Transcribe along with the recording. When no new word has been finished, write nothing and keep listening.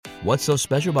What's so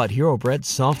special about Hero Bread's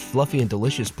soft, fluffy, and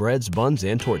delicious breads, buns,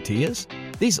 and tortillas?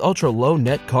 These ultra-low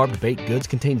net-carb baked goods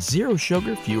contain zero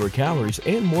sugar, fewer calories,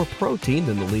 and more protein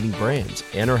than the leading brands,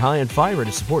 and are high in fiber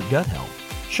to support gut health.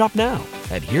 Shop now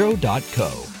at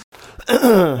Hero.co.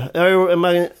 Am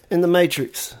I in the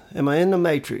Matrix? Am I in the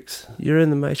Matrix? You're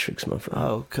in the Matrix, my friend.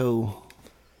 Oh, cool.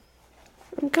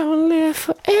 I'm gonna live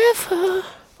forever. I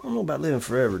don't know about living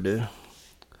forever, dude.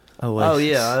 Oh,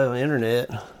 yeah, internet.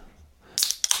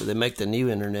 So they make the new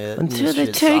internet. Until they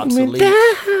take me down,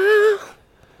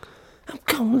 I'm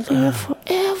gonna live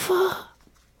forever.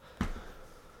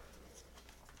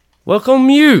 Welcome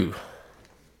you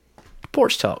to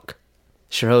Porch Talk.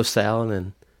 It's your host, Alan,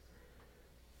 and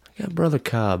I got Brother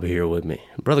Cobb here with me.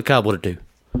 Brother Cobb, what it do?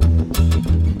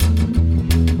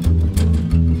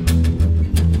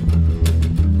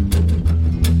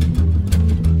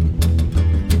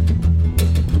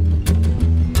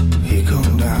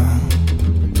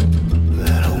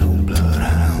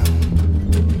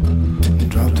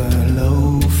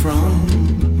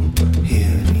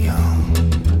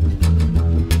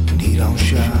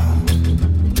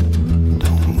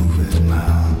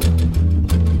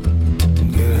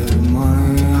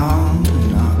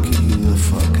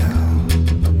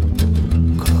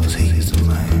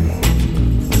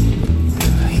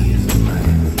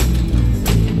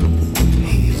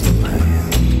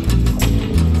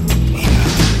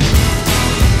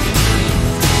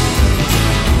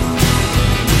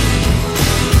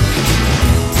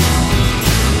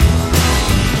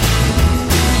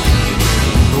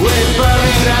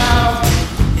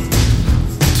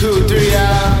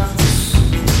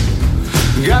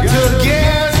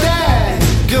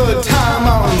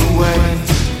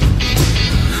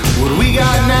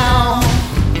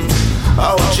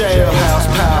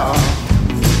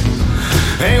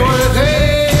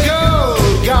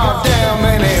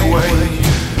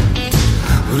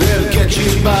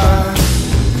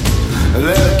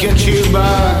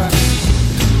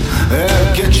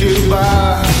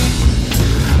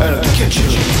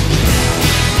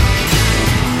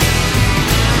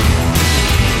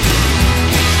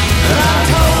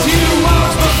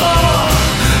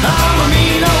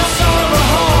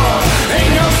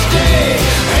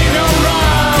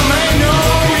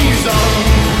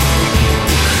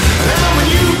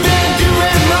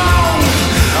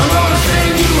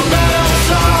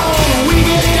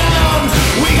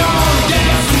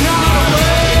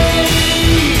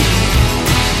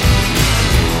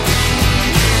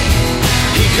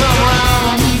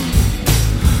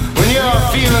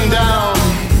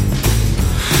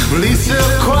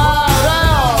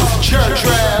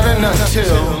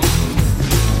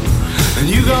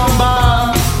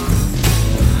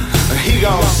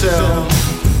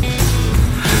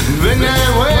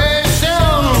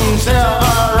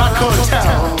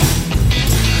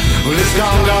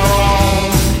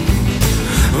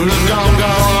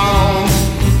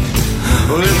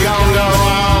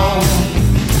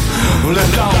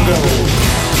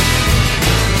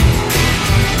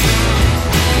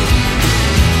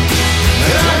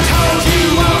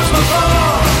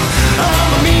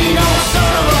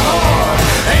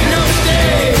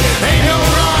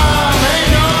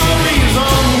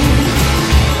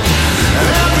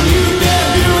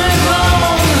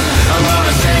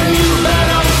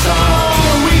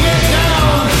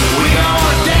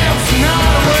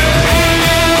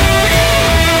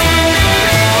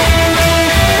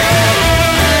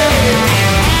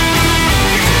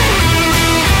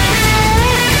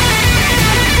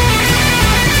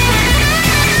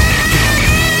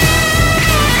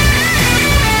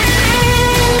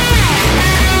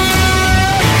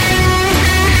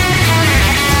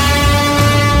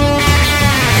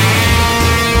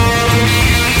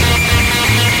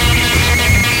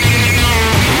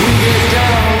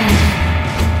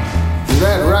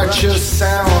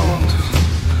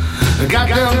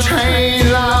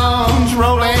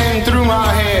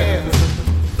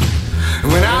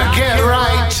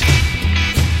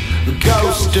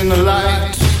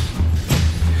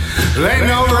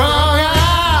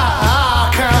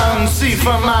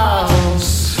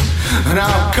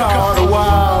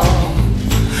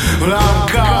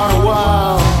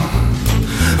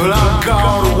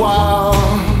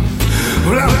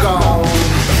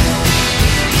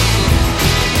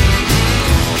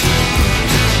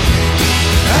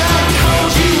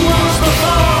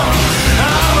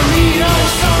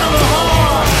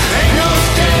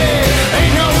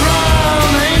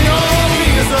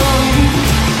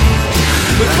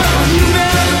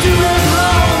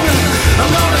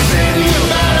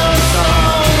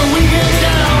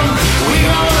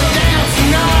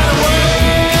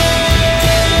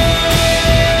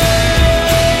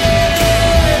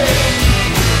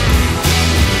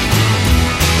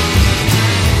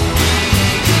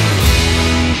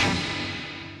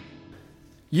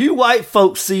 You white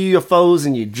folks see UFOs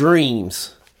in your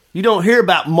dreams. You don't hear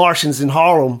about Martians in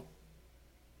Harlem.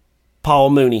 Paul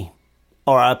Mooney,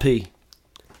 R.I.P.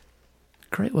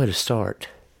 Great way to start.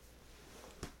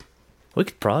 We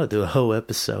could probably do a whole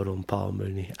episode on Paul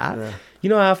Mooney. You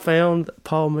know how I found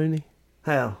Paul Mooney?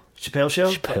 How? Chappelle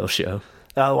Show? Chappelle Show.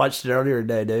 I watched it earlier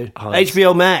today, dude. Oh,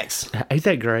 HBO Max. Ain't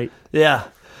that great? Yeah.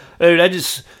 Dude,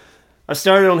 I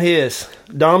started on his.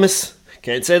 Damas.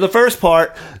 Can't say the first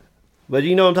part, but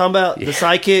you know what I'm talking about? Yeah. The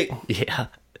sidekick? Yeah.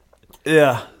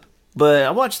 Yeah. But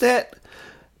I watched that.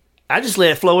 I just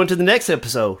let it flow into the next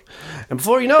episode. And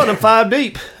before you know it, I'm 5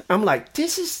 deep. I'm like,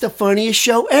 this is the funniest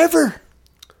show ever.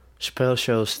 Chappelle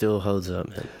Show still holds up,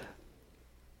 man.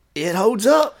 It holds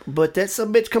up, but that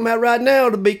some bitch come out right now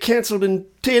to be canceled in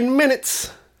 10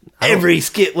 minutes. Every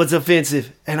skit was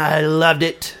offensive, and I loved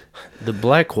it. The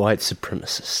black-white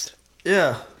supremacist.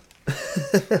 Yeah.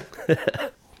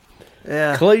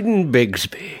 Yeah. Clayton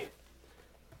Bigsby.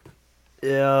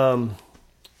 Yeah.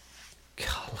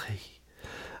 Golly.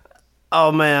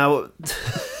 Oh, man.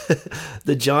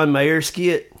 The John Mayer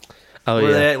skit. Oh,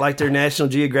 where yeah. they act like they're National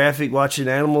Geographic watching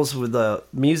animals with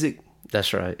music.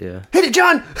 That's right, yeah. Hit it,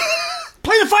 John!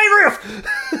 Play the fight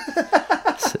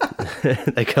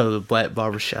riff! They go to the black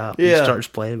barber shop. Yeah. He starts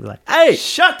playing. Be like, hey!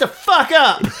 Shut the fuck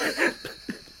up!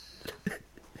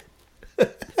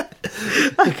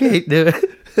 I can't do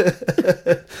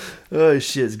it. Oh,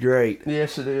 shit's great.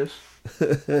 Yes, it is.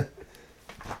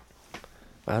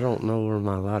 I don't know where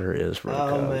my lighter is,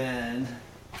 Rocco. Oh, man.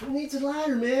 Who needs a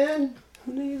lighter, man?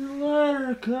 Who needs a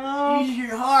lighter, Cobb? Use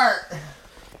your heart.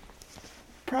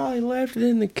 Probably left it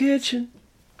in the kitchen.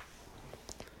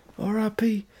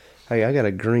 R.I.P. Hey, I got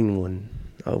a green one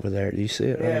over there. Do you see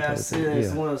it? Yeah, I see it.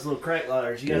 It's one of those little crack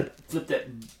lighters. You gotta flip that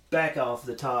back off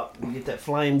the top and get that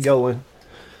flame going.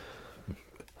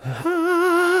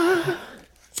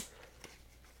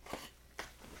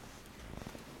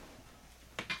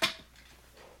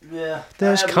 Yeah.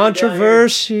 There's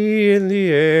controversy in the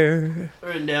air.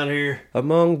 Written down here.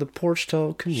 Among the Porch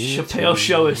Talk community. Chappelle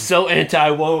Show is so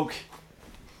anti-woke.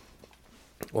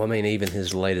 Well, I mean, even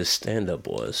his latest stand-up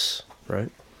was, right?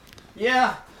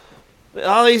 Yeah.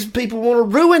 All these people want to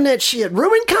ruin that shit.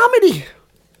 Ruin comedy.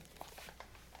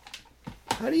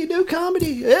 How do you do comedy?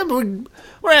 Yeah,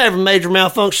 we're having major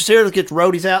malfunctions here. Let's get the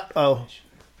roadies out. Oh.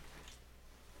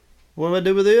 What do I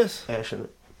do with this? Ashing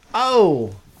it.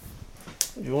 Oh.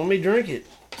 You want me to drink it?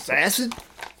 It's acid?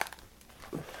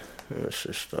 It's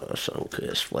just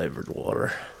Sunkist flavored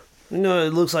water. You know,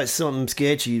 it looks like something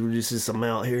sketchy. Just some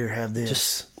out here. Have this.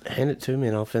 Just hand it to me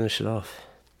and I'll finish it off.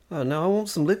 Oh, no, I want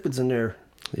some liquids in there.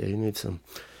 Yeah, you need some.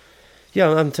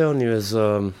 Yeah, I'm telling you,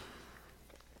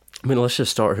 I mean, let's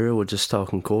just start here with just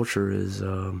talking culture is,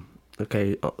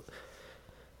 okay,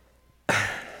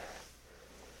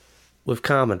 with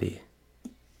comedy,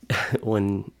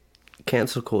 when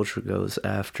cancel culture goes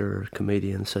after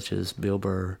comedians such as Bill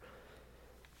Burr,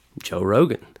 Joe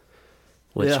Rogan,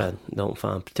 which I don't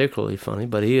find particularly funny,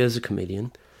 but he is a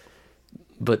comedian.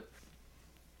 But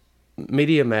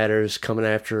Media Matters coming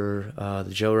after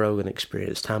the Joe Rogan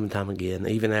experience time and time again,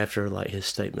 even after like his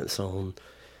statements on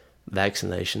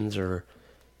vaccinations or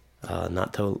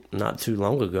not too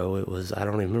long ago. It was, I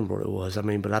don't even remember what it was. I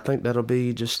mean, but I think that'll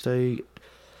be just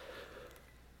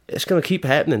it's going to keep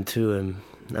happening to him.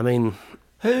 I mean,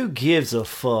 who gives a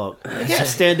fuck? You can't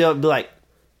stand up and be like,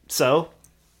 so,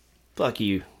 fuck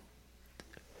you.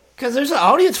 Because there's an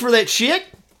audience for that shit.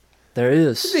 There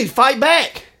is. You need to fight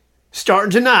back.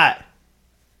 Starting tonight.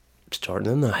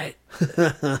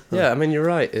 Yeah, I mean, you're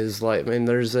right. Is like, I mean,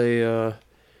 there's a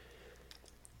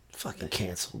fucking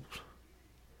canceled.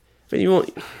 I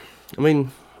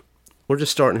mean, we're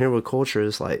just starting here with culture.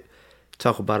 It's like,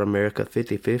 talk about America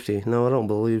 50-50. No, I don't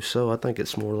believe so. I think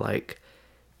it's more like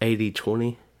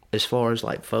 80-20 as far as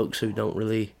like folks who don't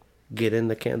really get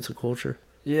into cancel culture.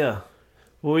 Yeah.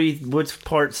 What's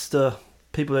parts the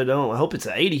people that don't? I hope it's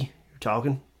 80 you're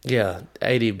talking. Yeah,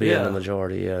 80 being the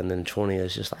majority, and then 20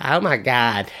 is just like, oh my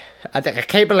God, I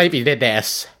can't believe you did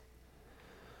this.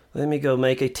 Let me go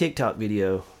make a TikTok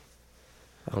video.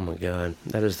 Oh my God,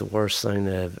 that is the worst thing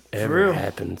that have ever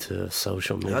happened to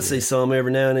social media. I see some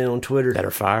every now and then on Twitter. That are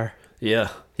fire? Yeah.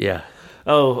 Yeah.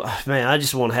 Oh, man, I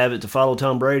just want to have it to follow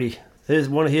Tom Brady.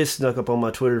 One of his snuck up on my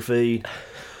Twitter feed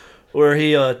where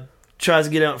he tries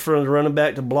to get out in front of the running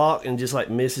back to block and just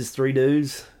like misses 3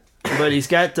 dudes. But he's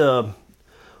got the...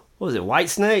 What was it, White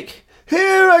Snake?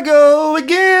 Here I go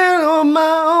again on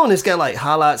my own. It's got like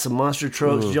highlights of monster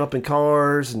trucks, jumping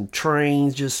cars, and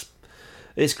trains. Just,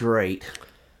 it's great.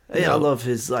 Yeah, I love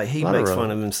his, like, he makes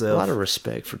fun of himself. A lot of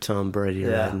respect for Tom Brady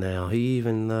right now. He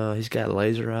even, he's got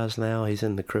laser eyes now. He's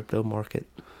in the crypto market.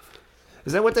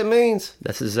 Is that what that means?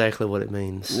 That's exactly what it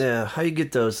means. Yeah. How you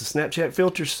get those? The Snapchat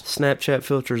filters? Snapchat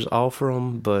filters offer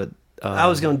them, but I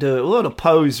was going to do it. What a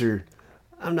poser.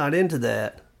 I'm not into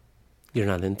that. you're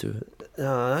not into it.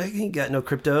 I ain't got no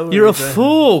crypto. or You're a anything.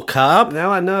 fool, cop.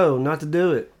 Now I know not to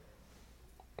do it.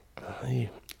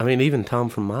 I mean, even Tom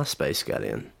from MySpace got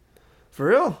in. For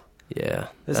real? Yeah.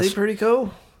 Is he pretty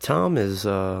cool? Tom is,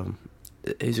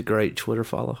 he's a great Twitter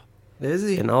follow. Is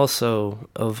he? And also,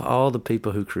 of all the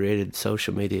people who created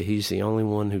social media, he's the only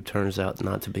one who turns out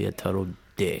not to be a total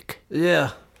dick.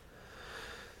 Yeah.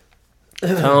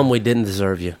 Tom, we didn't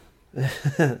deserve you.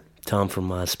 Tom from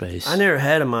MySpace. I never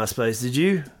had a MySpace. Did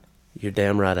you? You're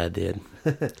damn right I did.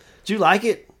 Did you like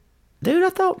it? Dude, I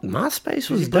thought MySpace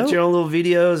was You dope. put your own little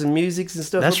videos and musics and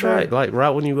stuff. That's up there? right. Like,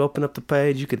 right when you open up the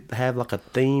page, you could have, like, a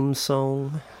theme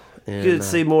song. And, You could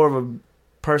see more of a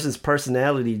person's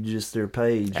personality just their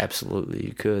page. Absolutely,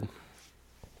 you could.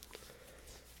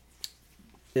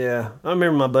 Yeah. I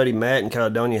remember my buddy Matt in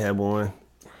Caledonia had one.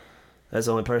 That's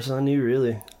the only person I knew,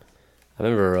 really. I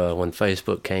remember when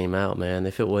Facebook came out, man,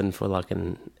 if it wasn't for, like,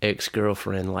 an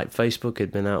ex-girlfriend, like, Facebook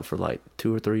had been out for, like,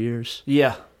 2 or 3 years.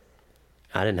 Yeah.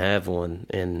 I didn't have one,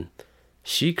 and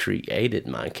she created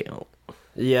my account.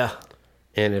 Yeah.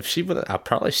 And if she would, I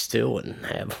probably still wouldn't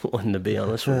have one, to be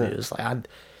honest with you. It's like,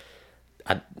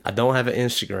 I don't have an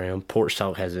Instagram. Porch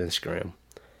Talk has Instagram.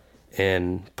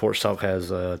 And Porch Talk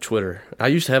has Twitter. I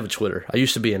used to have a Twitter. I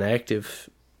used to be inactive,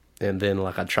 and then,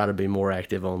 like, I try to be more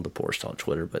active on the Porch Talk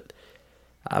Twitter, but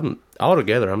I'm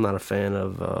not a fan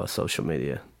of social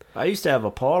media. I used to have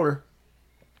a Parler.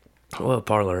 Well,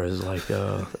 Parler is like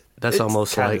that's It's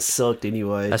almost kinda like sucked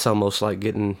anyway. that's almost like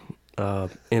getting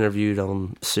interviewed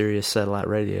on Sirius satellite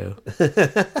radio.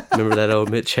 Remember that old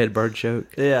Mitch Hedberg joke?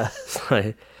 Yeah. It's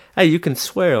like, hey, you can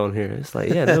swear on here. It's like,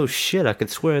 yeah, no shit, I could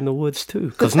swear in the woods too,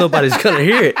 because nobody's gonna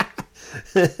hear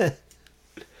it.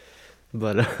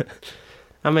 But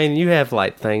I mean, you have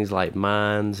like things like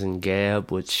Minds and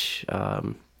Gab, which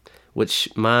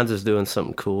Minds is doing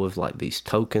something cool with like these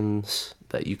tokens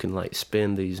that you can like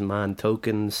spend these Mind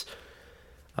tokens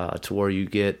to where you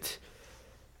get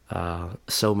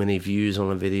so many views on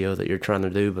a video that you're trying to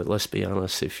do. But let's be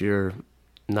honest, if you're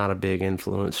not a big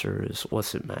influencer,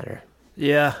 what's it matter?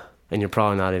 Yeah. And you're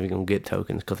probably not even going to get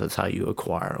tokens because that's how you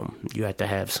acquire them. You have to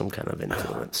have some kind of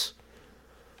influence.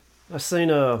 I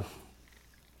seen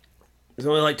it's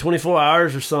only like 24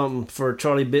 hours or something for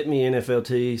Charlie Bit Me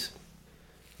NFLTs.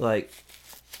 Like,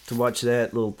 to watch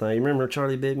that little thing. Remember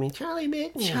Charlie Bit Me? Charlie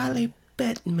Bit Me. Charlie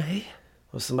bet me.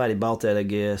 Well, somebody bought that, I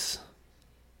guess.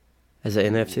 As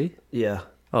an NFT? Yeah.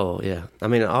 Oh, yeah. I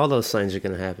mean, all those things are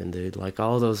going to happen, dude. Like,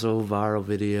 all those old viral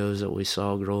videos that we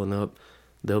saw growing up,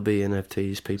 there'll be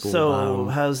NFTs. People will buy So, them.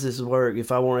 how does this work?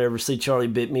 If I want to ever see Charlie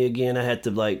Bit Me again, I have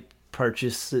to, like,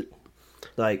 purchase it?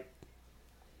 Like,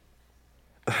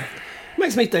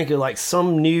 makes me think of, like,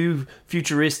 some new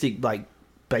futuristic, like,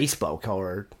 baseball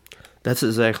card. That's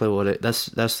exactly what that's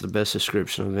the best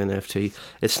description of NFT.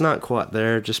 It's not quite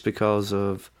there just because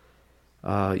of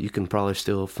you can probably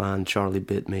still find Charlie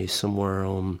Bit Me somewhere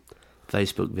on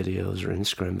Facebook videos or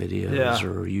Instagram videos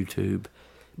or YouTube.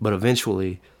 But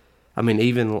eventually, I mean,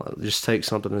 even just take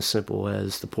something as simple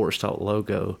as the Porch Talk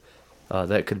logo,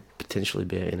 that could potentially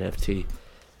be an NFT,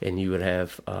 and you would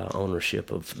have ownership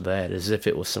of that as if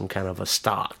it was some kind of a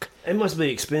stock. It must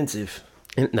be expensive.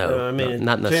 No, I mean,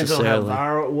 not it depends on necessarily. how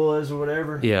viral it was or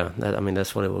whatever. Yeah,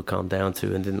 that's what it would come down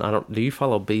to. And then do you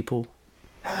follow Beeple?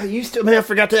 I used to, man, I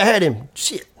forgot that I had him.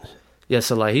 Shit. Yeah,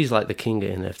 so like he's like the king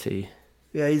of NFT.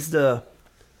 Yeah, he's the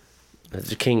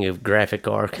The king of graphic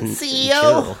art and CEO.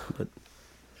 general, but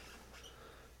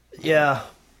yeah.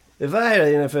 If I had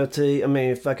an NFLT, I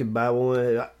mean, if I could buy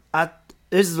one,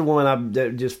 this is the one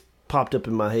that just popped up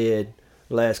in my head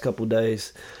the last couple of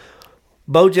days.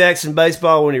 Bo Jackson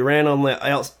baseball when he ran on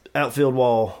the outfield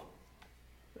wall.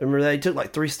 Remember that? He took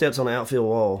like 3 steps on the outfield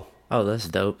wall. oh, that's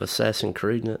dope. Assassin's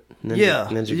Creed,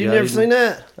 Ninja You never Gaiden. seen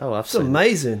that? Oh, I've It's seen it.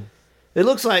 amazing. It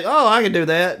looks like, oh, I can do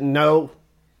that. No,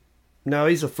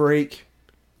 he's a freak.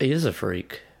 He is a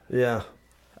freak. Yeah.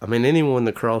 I mean, anyone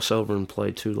that cross over and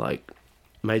play to like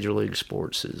major league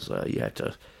sports is you have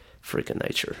to freak of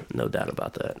nature, no doubt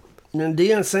about that. And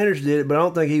Deion Sanders did it, but I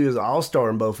don't think he was an all-star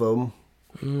in both of them.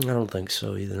 I don't think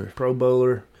so either. Pro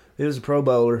bowler. He was a pro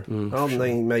bowler. I don't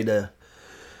think he made the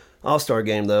all-star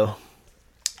game, though.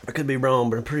 I could be wrong,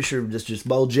 but I'm pretty sure it's just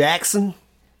Bo Jackson.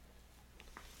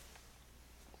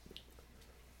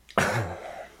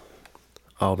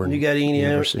 Auburn. You got any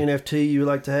University. NFT you would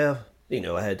like to have? You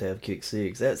know, I had to have Kick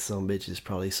 6. That some bitch is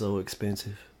probably so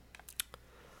expensive.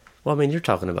 Well, I mean, you're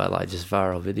talking about like just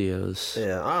viral videos.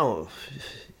 Yeah, I don't.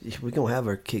 We're going to have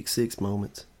our Kick 6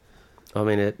 moments. I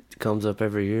mean, it comes up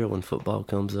every year when football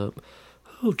comes up.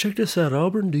 Oh, check this out,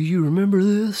 Auburn. Do you remember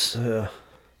this?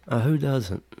 Who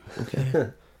doesn't?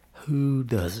 Okay. Who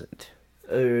doesn't?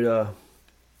 Dude,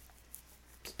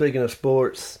 speaking of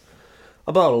sports,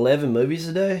 I bought 11 movies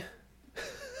today.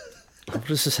 What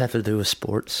does this have to do with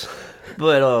sports?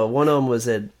 But one of them was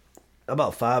I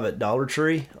bought 5 at Dollar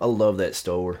Tree. I love that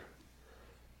store.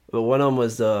 But one of them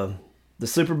was the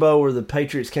Super Bowl where the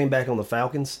Patriots came back on the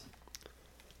Falcons.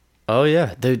 Oh,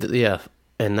 yeah. Dude, yeah.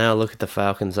 And now look at the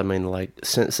Falcons. I mean, like,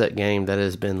 since that game, that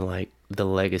has been, like, the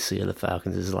legacy of the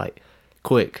Falcons is, like,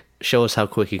 quick. Show us how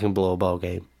quick you can blow a ball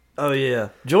game. Oh, yeah.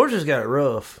 Georgia's got it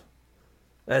rough.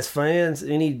 As fans,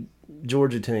 any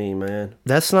Georgia team, man.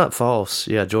 That's not false.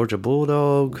 Yeah, Georgia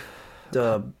Bulldog,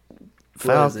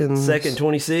 Falcons. Second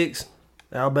 26,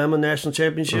 Alabama National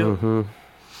Championship. Mm-hmm.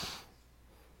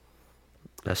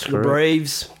 That's The correct.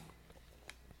 Braves.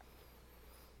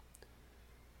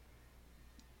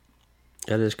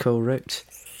 That is correct.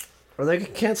 Are they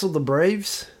going to cancel the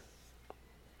Braves?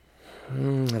 I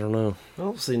don't know. I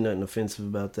don't see nothing offensive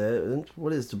about that.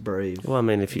 What is the Braves? Well, I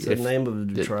mean, if It's you the name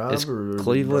of the tribe it's or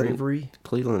Cleveland, bravery?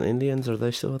 Cleveland Indians, are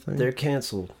they still a thing? They're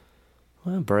canceled.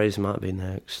 Well, Braves might be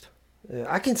next.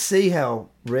 I can see how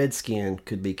Redskin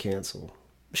could be canceled.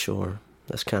 Sure,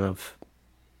 that's kind of.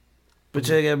 But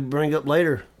you got to bring up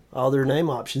later all their name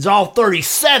options. All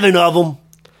 37 of them.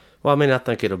 Well, I mean, I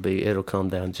think it'll come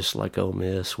down just like Ole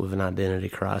Miss with an identity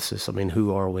crisis. I mean,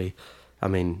 who are we? I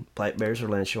mean, Black Bears or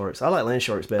Land Sharks? I like Land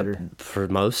Sharks better. for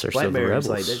most, they're Black still the Bears, Rebels.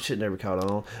 like, that shit never caught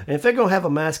on. And if they're going to have a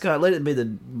mascot, let it be the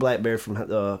Black Bear from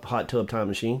Hot Tub Time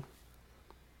Machine.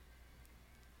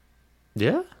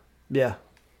 Yeah. Yeah.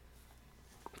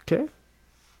 Okay.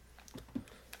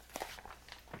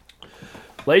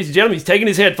 Ladies and gentlemen, he's taking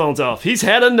his headphones off. He's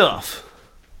had enough.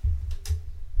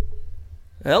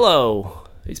 Hello.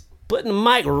 He's putting the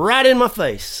mic right in my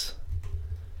face.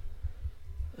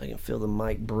 I can feel the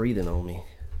mic breathing on me.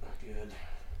 Good.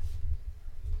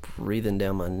 Breathing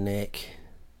down my neck.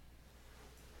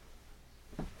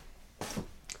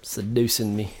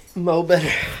 Seducing me. Mo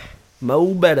better.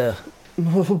 Mo better.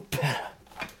 Mo better.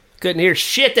 Couldn't hear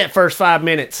shit that first 5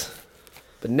 minutes.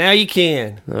 But now you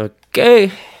can.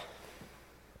 Okay.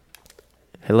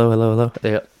 Hello.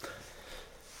 Yeah.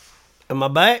 Am I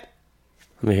back?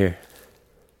 Let me hear.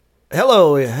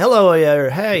 Hello there.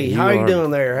 Hey, how are you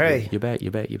doing there? Hey. You're back.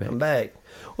 I'm back.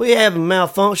 We have a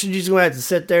malfunction. You're just going to have to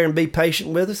sit there and be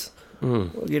patient with us. We'll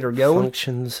get her going.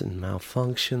 Functions and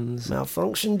malfunctions.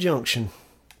 Malfunction junction.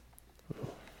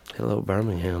 Hello,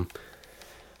 Birmingham.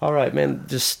 All right, man,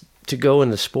 just to go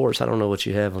into sports, I don't know what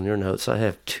you have on your notes. I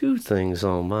have 2 things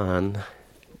on mine,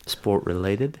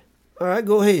 sport-related. All right,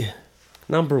 go ahead.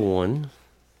 Number 1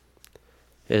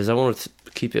 is I want to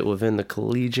keep it within the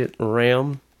collegiate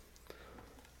realm.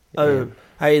 Hey,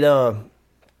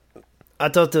 I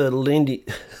thought the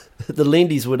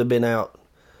Lindy's would have been out.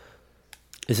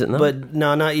 Is it not? But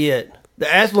no, not yet. The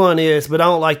Athlon is, but I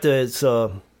don't like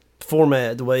the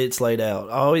format, the way it's laid out.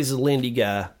 I'm always a Lindy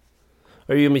guy.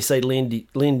 Or you want me to say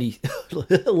Lindy's.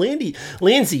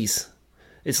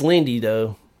 It's Lindy,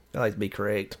 though. I like to be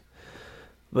correct.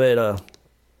 But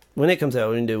when it comes out,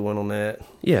 we can do one on that.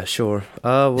 Yeah, sure.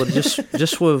 Well,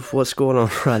 just with what's going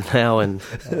on right now and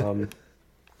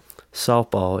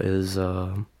softball is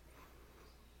I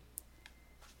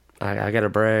got to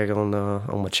brag on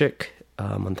my chick,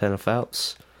 Montana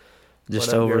Fouts. Just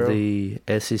What up, over girl? the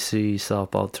SEC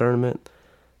softball tournament,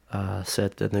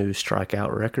 set the new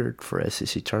strikeout record for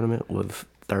SEC tournament with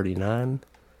 39.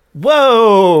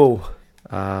 Whoa!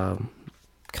 Um,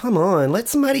 Come on, let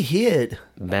somebody hit.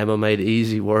 Bama made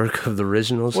easy work of the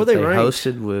originals Where that they they ranked?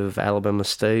 hosted with Alabama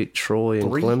State, Troy, and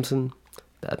 3? Clemson.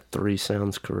 That 3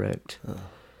 sounds correct.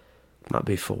 Might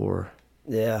be 4.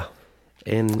 Yeah.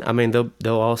 And I mean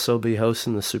they'll also be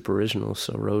hosting the Super Originals,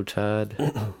 so Roll Tide.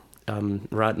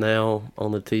 Right now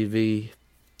on the TV,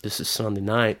 this is Sunday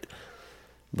night,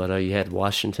 but you had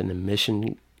Washington and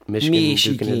Michigan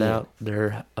duking it out.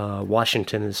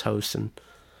 Washington is hosting,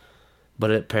 but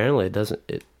apparently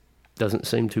it doesn't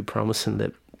seem too promising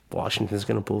that Washington's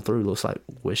going to pull through. Looks like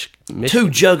Michigan. 2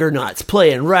 juggernauts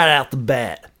playing right out the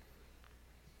bat.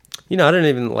 You know, I didn't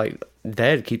even like.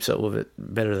 Dad keeps up with it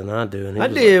better than I do. And he I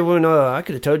was did when I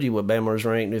could have told you what Bama was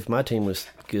ranked if my team was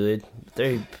good.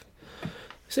 They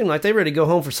seem like they ready to go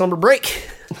home for summer break.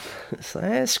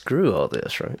 Like, screw all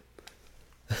this, right?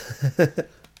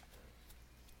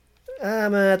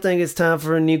 I think it's time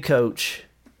for a new coach.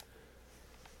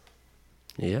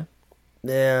 Yeah.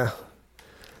 Yeah.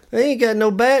 They ain't got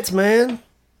no bats, man.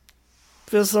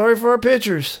 Feel sorry for our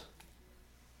pitchers.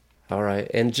 All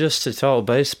right, and just to talk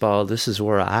baseball, this is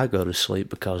where I go to sleep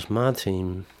because my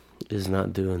team is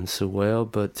not doing so well.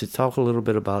 But to talk a little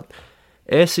bit about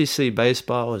SEC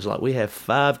baseball, is like we have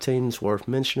 5 teams worth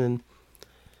mentioning.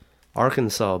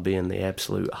 Arkansas being the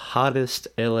absolute hottest,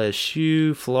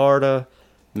 LSU, Florida,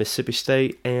 Mississippi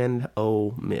State, and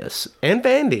Ole Miss. And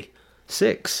Vandy.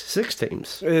 Six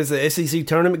teams. Is the SEC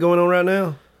tournament going on right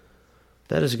now?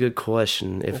 That is a good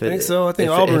question. I think so. I think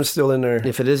Auburn's still in there.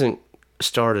 If it isn't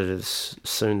started, it's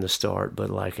soon to start. But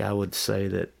like I would say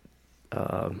that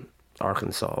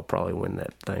Arkansas will probably win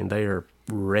that thing. They are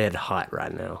red hot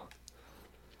right now.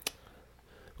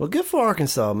 Well, good for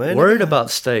Arkansas, man. Worried about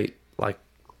State, like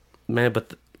man,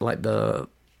 but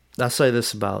I say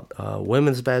this about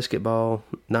women's basketball,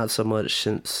 not so much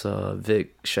since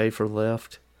Vic Schaefer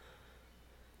left,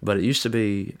 but it used to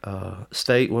be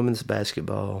State women's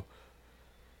basketball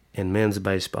and men's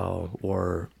baseball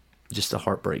were just the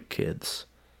heartbreak kids.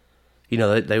 You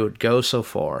know, they would go so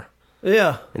far.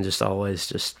 Yeah. And just always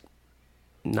just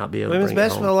not be able women's to bring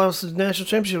basketball lost the national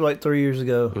championship like 3 years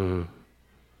ago. Mm-hmm.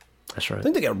 That's right. I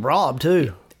think they got robbed,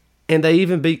 too. And they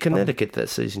even beat Connecticut that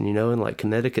season, you know, and like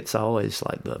Connecticut's always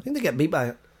like I think they got beat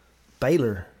by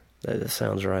Baylor. That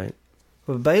sounds right.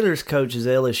 Well, Baylor's coach is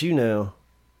LSU now.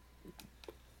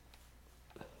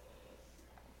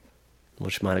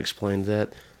 Which might explain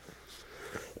that.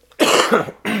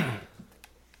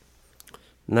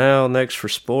 Now, next for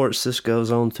sports, this goes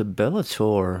on to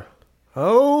Bellator.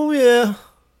 Oh, yeah.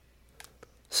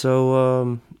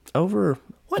 So,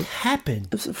 What happened?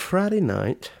 It was a Friday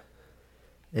night,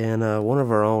 and one of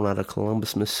our own out of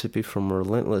Columbus, Mississippi, from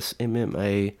Relentless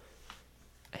MMA,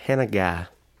 Hannah Guy,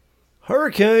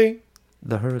 Hurricane.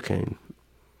 the Hurricane,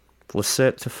 was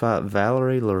set to fight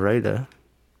Valerie Loreda,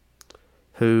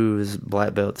 who is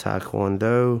black belt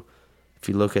Taekwondo. If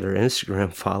you look at her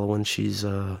Instagram following, she's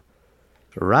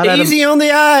right Easy on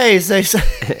the eyes, they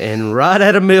say. and right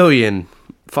at 1 million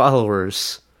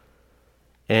followers.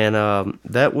 And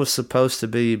that was supposed to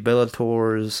be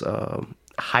Bellator's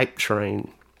hype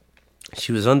train.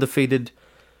 She was undefeated.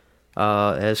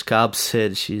 As Cobb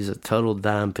said, she's a total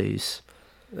dime piece.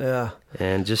 Yeah.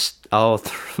 And just all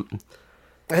through.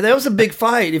 Hey, that was a big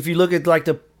fight. If you look at like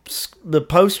the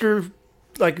poster,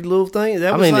 like little thing,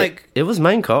 that was like it was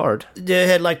main card. They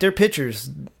had like their pictures.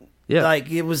 Yeah, like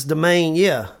it was the main.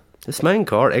 Yeah, this main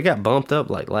card. It got bumped up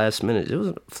like last minute. It was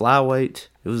a flyweight.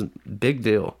 It was a big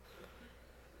deal.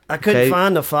 I couldn't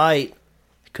find the fight.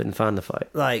 Couldn't find the fight.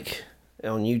 Like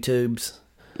on YouTube's.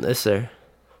 It's there.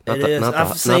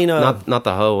 Not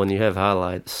the whole one. You have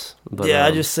highlights. But, yeah,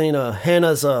 I just seen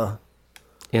Hannah's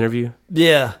interview.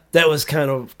 Yeah, that was kind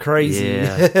of crazy.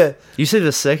 Yeah. You see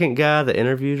the second guy that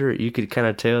interviewed her, you could kind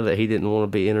of tell that he didn't want to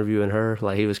be interviewing her.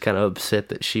 Like he was kind of upset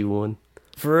that she won.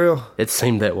 For real? It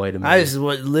seemed that way to me. I just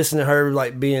would listen to her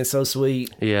like being so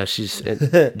sweet. Yeah, she's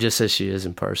just as she is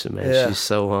in person, man. Yeah. She's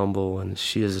so humble and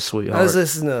she is a sweetheart. I was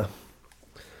listening to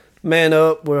Man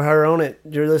Up with her on it.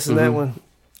 Did you listen to that one?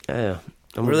 Yeah.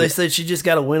 Where they said she just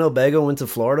got a Winnebago and went to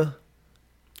Florida?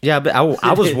 Yeah, but I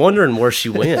was wondering where she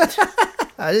went.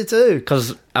 I did too.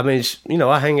 Because, I mean,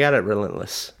 I hang out at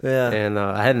Relentless. Yeah. And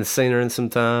I hadn't seen her in some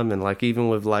time. And, like, even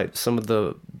with, like, some of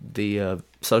the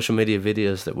social media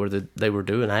videos that they were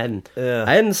doing, I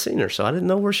hadn't seen her, so I didn't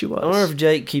know where she was. I wonder if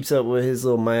Jake keeps up with his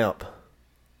little map.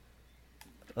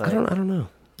 I don't know.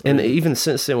 And even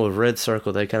since then with Red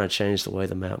Circle, they kind of changed the way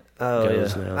the map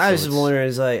goes now. I was just wondering,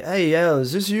 it's like, hey, Alan,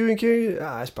 is this you and Kerry?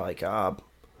 It's probably Cobb.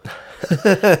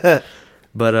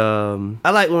 But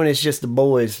I like when it's just the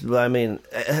boys. I mean,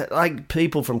 like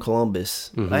people from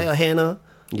Columbus. Mm-hmm. Like Hannah.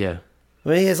 Yeah. I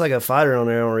mean, he has like a fighter on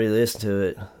there. I don't really listen to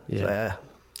it. Yeah.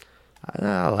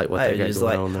 I like what they got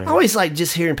going on there. I always like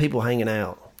just hearing people hanging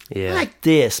out. Yeah. I like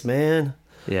this, man.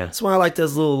 Yeah. That's why I like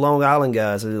those little Long Island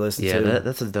guys who listen to. Yeah,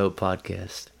 that's a dope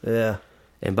podcast. Yeah.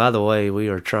 And by the way, we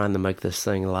are trying to make this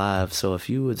thing live, so if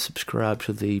you would subscribe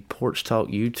to the Porch Talk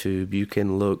YouTube, you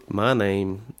can look my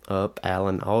name up,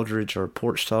 Alan Aldridge, or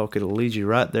Porch Talk. It'll lead you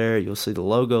right there. You'll see the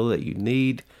logo that you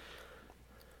need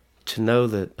to know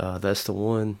that that's the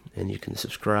one, and you can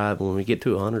subscribe. When we get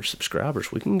to 100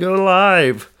 subscribers, we can go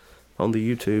live on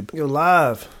the YouTube. Go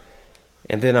live.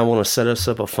 And then I want to set us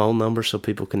up a phone number so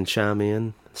people can chime in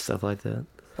and stuff like that.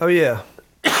 Oh, yeah.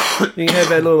 You can have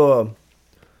that little...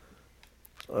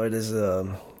 Or there's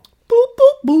boop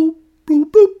boop boop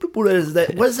boop boop boop. What is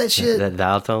that? What is that shit? That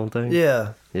dial tone thing.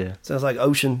 Yeah, yeah. Sounds like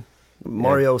ocean.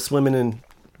 Mario swimming in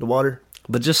the water.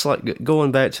 But just like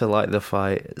going back to like the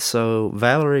fight, so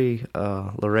Valerie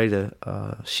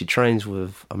Loreda, she trains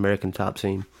with American Top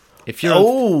Team. If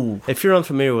you're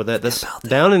unfamiliar with that, that's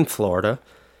down in Florida.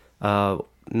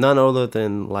 None other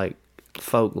than like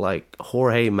folk like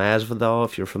Jorge Masvidal,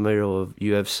 if you're familiar with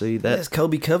UFC. That's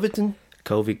Kobe Covington.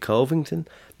 Kobe Covington.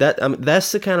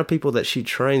 That's the kind of people that she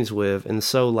trains with. And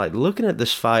so, like, looking at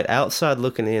this fight, outside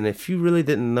looking in, if you really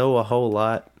didn't know a whole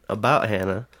lot about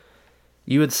Hannah,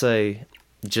 you would say,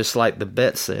 just like the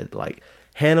bet said, like,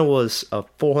 Hannah was a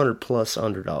 400-plus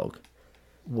underdog.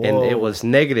 Whoa. And it was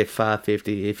negative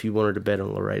 550 if you wanted to bet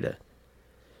on Laredo.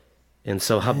 And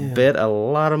so I bet a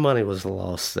lot of money was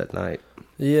lost that night.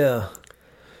 Yeah.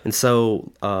 And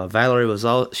so Valerie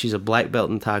she's a black belt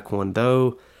in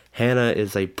Taekwondo. Hannah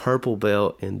is a purple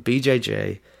belt in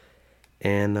BJJ.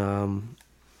 And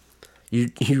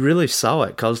you really saw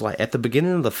it because, like, at the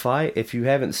beginning of the fight, if you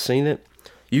haven't seen it,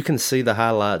 you can see the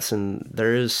highlights, and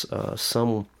there is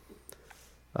some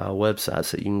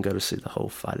websites that you can go to see the whole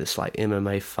fight. It's like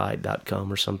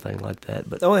MMAfight.com or something like that.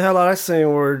 But the only highlight I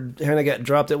seen where Hannah got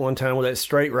dropped at one time with that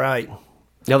straight right.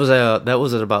 that was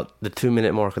at about the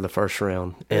 2-minute mark of the first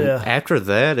round, and after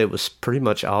that, it was pretty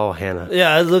much all Hannah.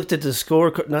 Yeah, I looked at the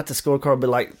score, not the scorecard, but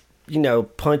like,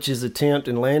 punches attempt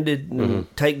and landed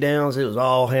and takedowns. It was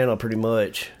all Hannah pretty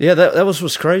much. Yeah, that was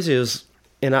what's crazy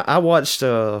and I watched,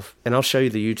 and I'll show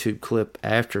you the YouTube clip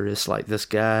after. It's like this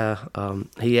guy,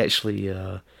 he actually,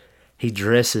 he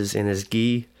dresses in his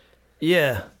gi.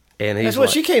 Yeah. And he's that's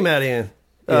what she came out in.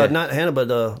 Not Hannah, but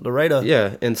Laredo.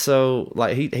 Yeah, and so,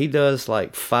 like, he does,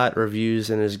 like, fight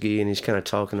reviews in his gi, and he's kind of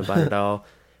talking about it all.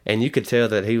 And you could tell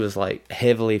that he was, like,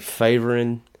 heavily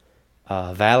favoring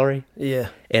Valerie. Yeah.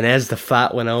 And as the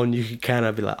fight went on, you could kind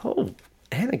of be like, oh,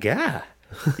 Hannah guy.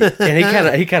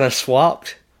 And he kind of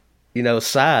swapped,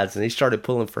 sides, and he started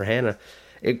pulling for Hannah.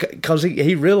 Because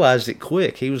he realized it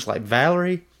quick. He was like,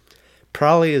 Valerie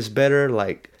probably is better,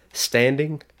 like,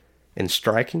 standing and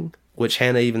striking, which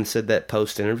Hannah even said that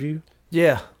post-interview.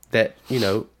 Yeah. That,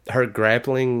 her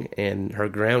grappling and her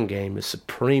ground game is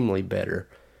supremely better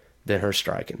than her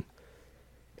striking.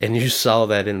 And you saw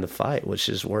that in the fight, which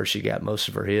is where she got most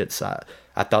of her hits. I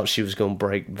thought she was going to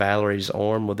break Valerie's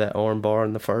arm with that arm bar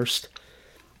in the first.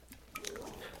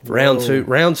 Round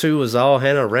two was all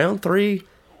Hannah. Round three.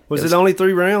 Was it only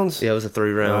 3 rounds? Yeah, it was a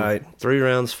 3-round. Right. 3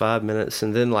 rounds, 5 minutes.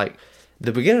 And then, like,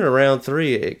 the beginning of round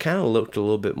 3, it kind of looked a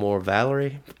little bit more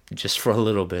Valerie, just for a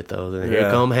little bit, though. Then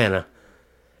here come Hannah.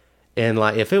 And,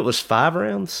 like, if it was 5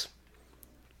 rounds,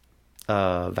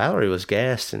 Valerie was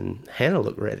gassed and Hannah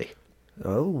looked ready.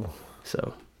 Oh.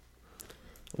 So,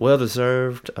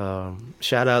 well-deserved.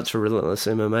 Shout out to Relentless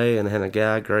MMA and Hannah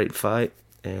Guy. Great fight.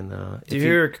 And did you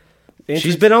hear?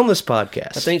 She's been on this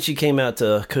podcast. I think she came out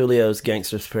to Coolio's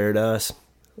Gangster's Paradise.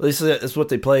 At least that's what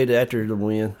they played after the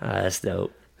win. That's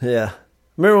dope. Yeah.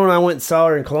 Remember when I went and saw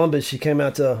her in Columbus, she came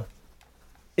out to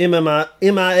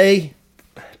MIA?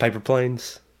 Paper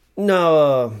Planes?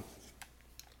 No,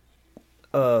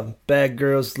 Bad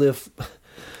Girls Live...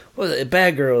 What was it?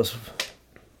 Bad Girls.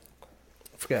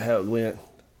 I forgot how it went.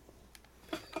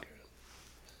 I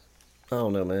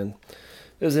don't know, man.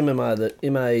 It was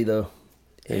MIA, though.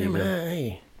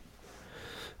 MIA.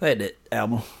 I had that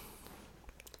album.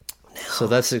 So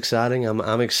that's exciting.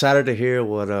 I'm excited to hear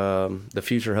what the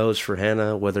future holds for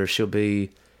Hannah, whether she'll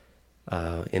be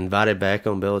invited back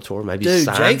on Bellator, maybe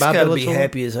signed Jake's by got to Bellator. be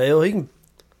happy as hell. He can.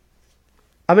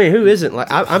 I mean, who isn't?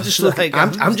 Like, I'm just looking.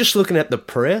 I'm just looking at the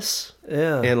press.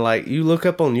 Yeah. And like, you look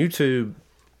up on YouTube,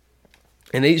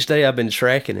 and each day I've been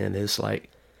tracking it. It's like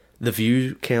the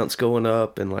view count's going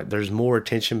up, and like there's more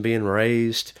attention being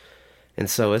raised, and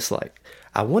so it's like,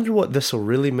 I wonder what this will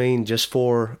really mean just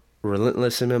for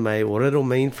Relentless MMA, what it'll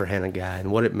mean for Hannah Guy,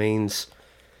 and what it means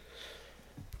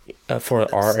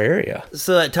for our area.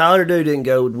 So that Tyler dude didn't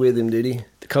go with him, did he?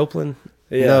 Copeland?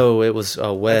 Yeah. No, it was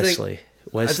Wesley.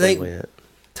 Wesley went.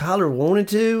 Tyler wanted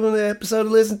to in the episode I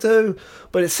listened to,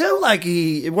 but it sounded like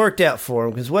it worked out for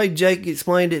him because the way Jake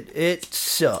explained it, it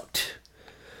sucked.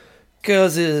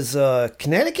 Because it's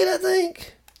Connecticut, I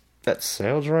think. That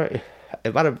sounds right.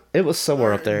 It was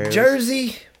somewhere up there.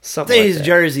 Jersey. Something I think like it's that.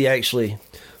 Jersey, actually.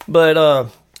 But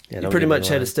you don't pretty get me much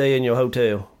had to lying. stay in your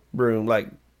hotel room, like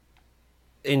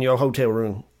in your hotel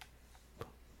room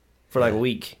for like a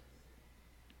week.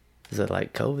 Is it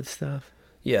like COVID stuff?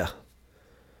 Yeah.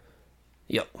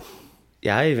 Yep.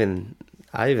 Yeah, I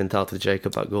even talked to Jake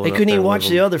about going. They up couldn't there even and watch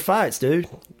living- the other fights, dude.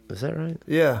 Is that right?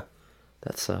 Yeah.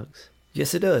 That sucks.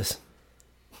 Yes, it does.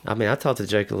 I mean, I talked to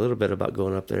Jake a little bit about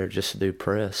going up there just to do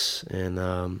press,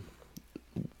 and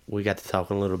we got to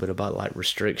talking a little bit about like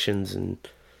restrictions and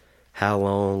how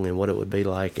long and what it would be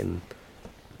like, and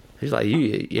he's like,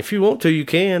 if you want to, you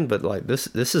can, but like this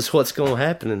is what's going to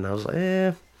happen, and I was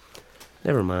like,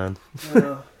 never mind.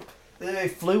 They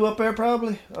flew up there,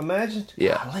 probably. Imagine.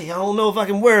 Yeah. Golly, I don't know if I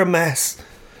can wear a mask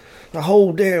the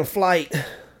whole damn flight.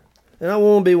 And I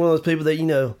want to be one of those people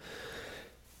that,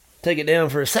 take it down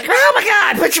for a second. Oh my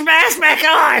God, put your mask back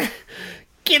on.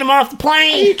 Get him off the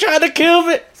plane. You trying to kill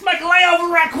me? Let's make a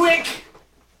layover right quick.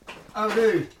 Oh,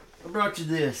 dude, I brought you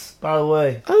this, by the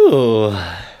way.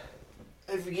 Oh.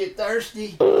 If you get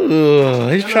thirsty. Oh,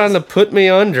 he's trying to put me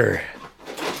under.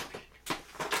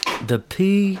 The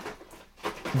PBP.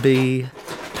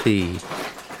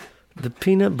 The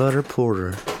Peanut Butter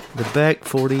Porter. The Back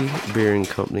 40 Brewing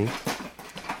Company.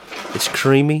 It's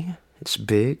creamy. It's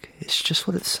big. It's just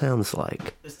what it sounds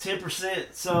like. It's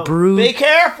 10%, so Brewed be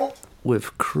careful.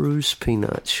 with crushed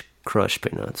peanuts. Crushed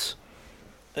peanuts.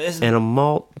 It's And a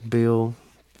malt bill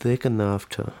thick enough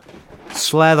to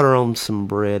slather on some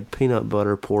bread. Peanut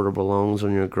butter porter belongs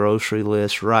on your grocery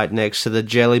list right next to the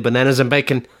jelly, bananas, and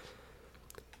bacon.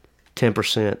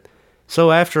 10%.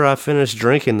 So after I finish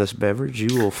drinking this beverage,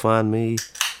 you will find me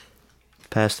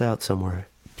passed out somewhere.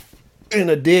 in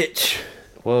a ditch.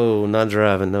 Whoa, not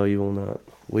driving. No, you will not.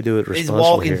 We do it He's responsibly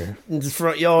walking here. in the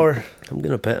front yard. I'm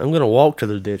gonna walk to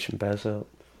the ditch and pass out.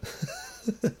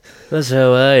 That's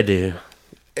how I do.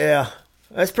 Yeah,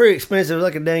 that's pretty expensive.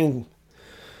 Like a dang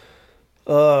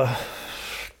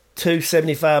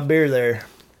 $2.75 beer there.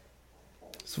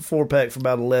 It's a 4-pack for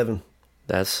about 11.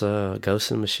 That's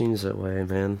Ghosts and Machines that way,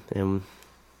 man. And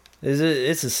Is it?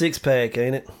 It's a 6-pack,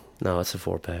 ain't it? no, it's a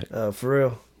 4-pack. For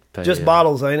real. But Just yeah.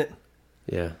 bottles, ain't it?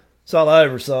 Yeah. It's all I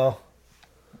ever saw.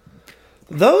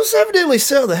 Those evidently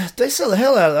sell the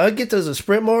hell out of it. I get those at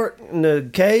Sprint Mart in the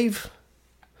cave.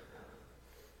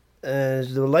 And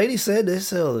the lady said they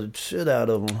sell the shit out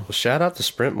of them. Well, shout out to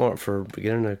Sprint Mart for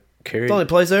beginning to carry It's the only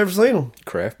place I ever seen them.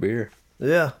 craft beer.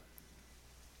 Yeah.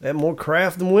 They have more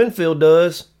craft than Winfield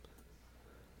does.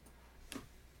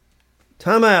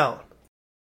 Time out.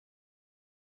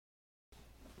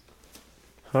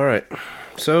 All right.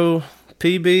 So,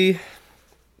 PBP.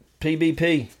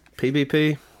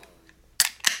 PBP.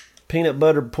 Peanut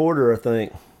butter porter, I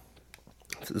think.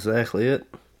 That's exactly it.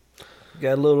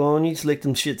 Got a little on you. Slick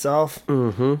them shits off.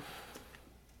 Mm-hmm.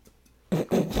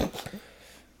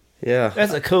 Yeah.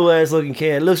 That's a cool ass looking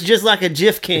can. It looks just like a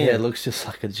Jif can. Yeah, it looks just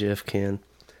like a Jif can.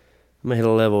 I'm gonna hit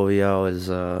a level with y'all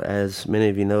as many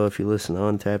of you know if you listen to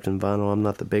Untapped and Vinyl, I'm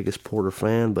not the biggest porter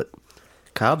fan, but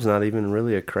Cobb's not even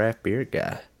really a craft beer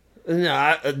guy.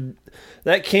 No,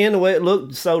 that can, the way it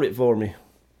looked, sold it for me.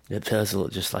 It does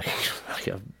look just like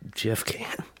a Jif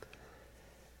can.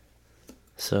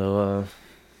 So,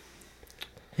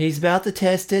 He's about to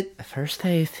test it. first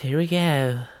taste, here we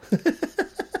go.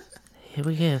 Here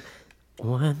we go.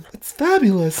 1, It's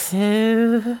fabulous.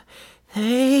 2,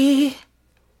 3.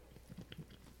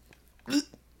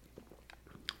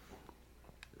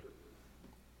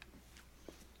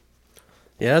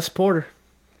 Yeah, it's porter.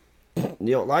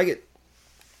 You don't like it?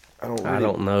 I don't. Really, I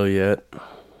don't know yet.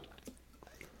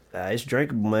 It's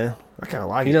drinkable, man. I kind of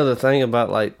like You it. know the thing about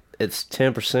like it's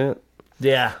 10%.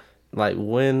 Yeah, Like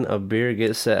when a beer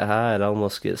gets that high, it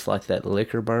almost gets like that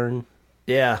liquor burn.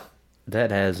 yeah.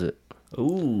 That has it.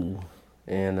 Ooh,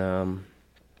 And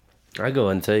I go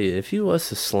and tell you, if you was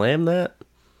to slam that,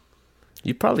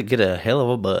 you probably get a hell of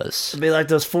a buzz. it'd be like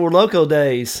those Four Loko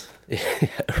days.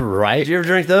 Right? Did you ever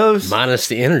drink those? Minus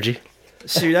the energy.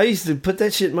 Shoot, I used to put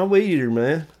that shit in my weed eater,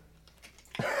 man.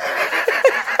 Put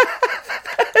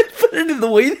it in the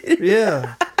weed.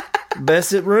 Yeah,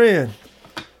 best it ran.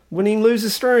 Wouldn't even lose a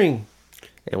string.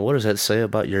 And what does that say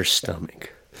about your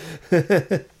stomach?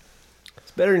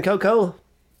 It's better than Coca-Cola.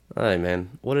 All right,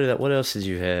 man. What else did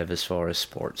you have as far as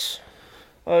sports?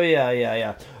 Oh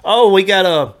yeah. Oh, we got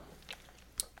I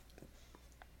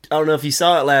don't know if you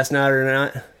saw it last night or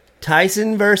not.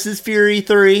 Tyson versus Fury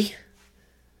 3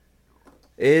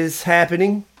 is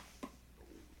happening.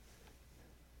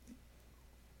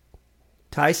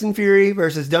 Tyson Fury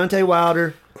versus Deontay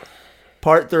Wilder,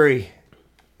 Part 3.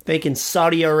 Thinking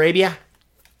Saudi Arabia.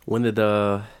 When did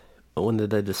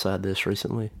they decide this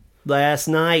recently? Last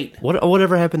night.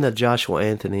 Whatever happened to Joshua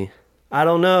Anthony? I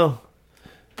don't know.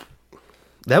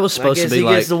 That was I supposed to guess be he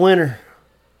like gets the winner.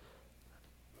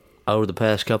 over the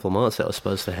past couple of months. That was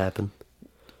supposed to happen.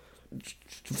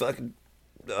 Fucking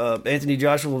Anthony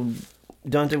Joshua,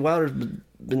 Deontay Wilder's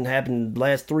been happening the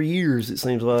last 3 years, it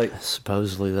seems like.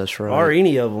 Supposedly, that's right. Or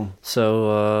any of them.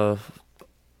 So,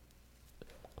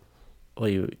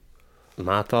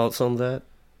 my thoughts on that?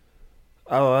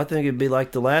 Oh, I think it'd be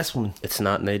like the last one. It's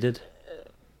not needed.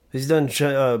 He's done.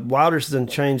 Wilder's done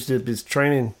changed up his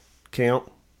training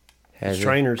count, Has his it?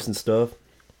 trainers and stuff.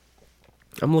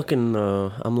 I'm looking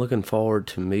forward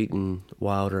to meeting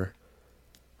Wilder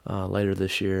later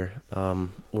this year.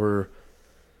 We're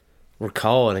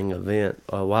calling an event.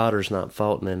 Wilder's not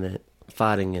fighting in it.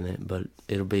 fighting in it, but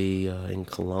it'll be in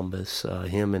Columbus.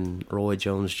 Him and Roy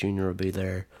Jones Jr. will be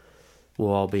there. We'll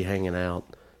all be hanging out.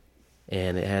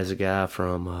 And it has a guy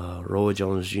from Roy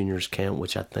Jones Jr.'s camp,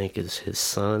 which I think is his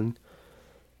son.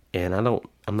 And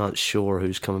I'm not sure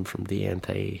who's coming from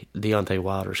Deontay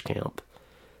Wilder's camp.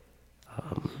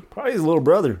 Probably his little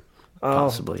brother.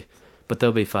 Possibly. But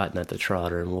they'll be fighting at the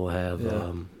Trotter, and we'll have...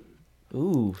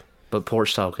 Ooh. But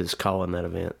Porch Talk is calling that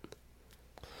event.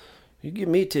 You give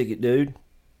me a ticket, dude.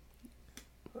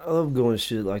 I love going to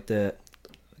shit like that.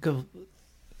 Go.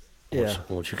 Yeah.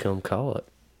 Won't you come call it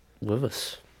with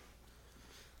us?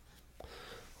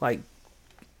 Like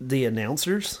the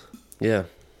announcers? Yeah.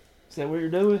 Is that what you're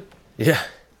doing? Yeah.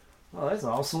 Oh, that's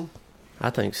awesome. I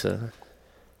think so.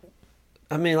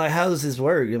 I mean, like, how does this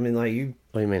work? I mean, like,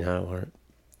 What do you mean, how it work?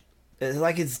 it's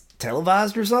like it's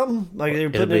televised or something? Like they're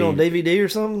It'll putting it on DVD or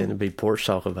something? It'll be Porch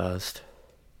Talk advised.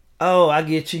 Oh, I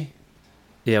get you.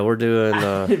 Yeah, we're doing...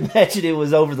 Imagine it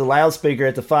was over the loudspeaker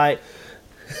at the fight.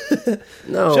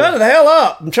 no. Shut the hell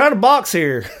up! I'm trying to box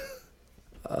here.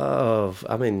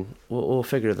 I mean, we'll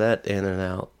figure that in and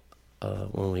out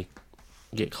when we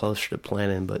get closer to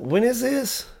planning, but When is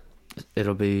this?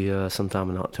 it'll be sometime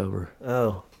in October.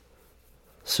 Oh.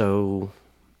 So,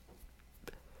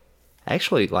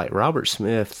 actually, like Robert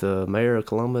Smith, the mayor of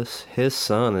Columbus, his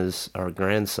son is our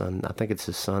grandson. I think it's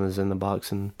his son is in the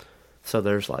boxing. So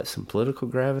there's like some political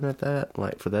grabbing at that,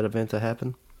 like for that event to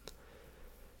happen.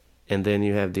 And then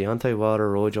you have Deontay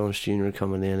Wilder, Roy Jones Jr.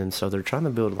 coming in, and so they're trying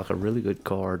to build like a really good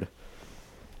card.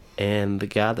 And the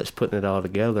guy that's putting it all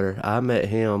together, I met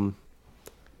him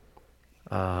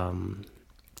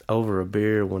over a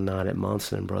beer one night at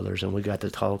Monson Brothers, and we got to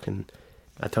talking.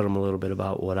 I told him a little bit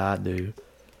about what I do,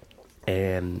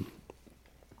 and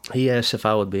he asked if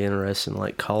I would be interested in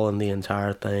like calling the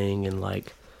entire thing and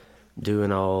like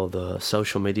doing all the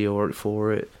social media work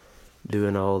for it,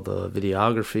 doing all the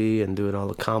videography and doing all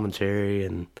the commentary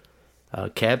and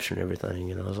capturing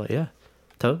everything. And I was like, yeah,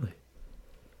 totally.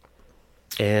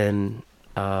 And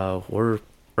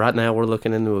right now we're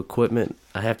looking into equipment.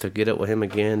 I have to get up with him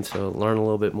again to learn a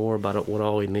little bit more about what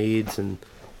all he needs and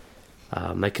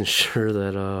making sure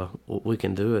that we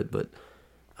can do it. But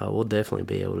we'll definitely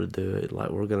be able to do it. Like,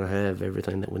 we're going to have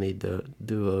everything that we need to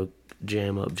do a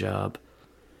jam-up job.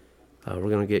 We're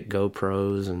going to get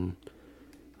GoPros, and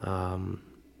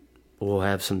we'll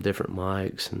have some different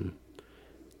mics, and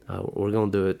we're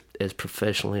going to do it as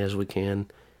professionally as we can.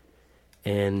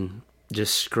 And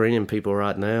just screening people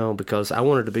right now, because I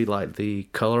wanted to be like the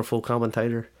colorful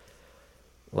commentator.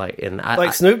 Like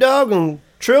Snoop Dogg and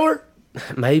Triller?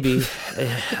 Maybe.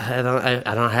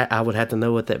 I would have to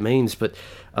know what that means, but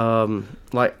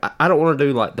like I don't want to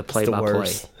do like the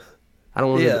play-by-play. I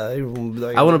don't want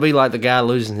to. I want to be like the guy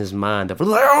losing his mind.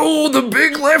 Oh, the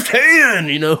big left hand,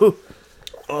 you know.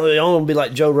 I want to be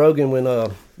like Joe Rogan when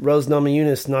Rose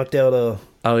Namajunas knocked out.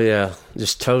 Oh yeah,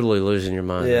 just totally losing your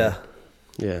mind. Yeah,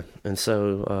 yeah. And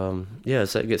so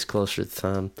as that gets closer to the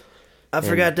time. I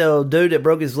forgot the dude that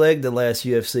broke his leg the last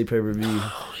UFC pay-per-view.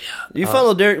 Oh yeah. You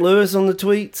follow Derek Lewis on the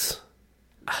tweets?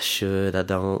 I should. I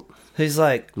don't. He's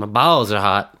like, my balls are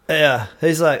hot. Yeah.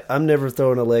 He's like, I'm never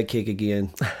throwing a leg kick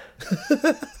again.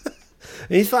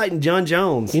 He's fighting John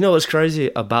Jones. You know what's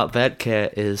crazy about that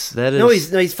cat is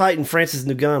he's fighting Francis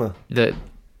Ngannou. That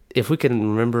if we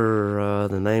can remember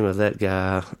the name of that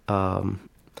guy,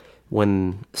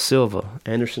 when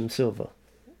Anderson Silva.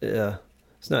 Yeah,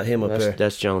 it's not him up there.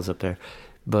 That's Jones up there.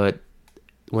 But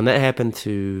when that happened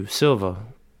to Silva,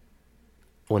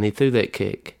 when he threw that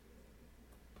kick,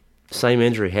 same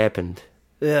injury happened.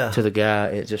 Yeah. To the guy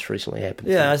it just recently happened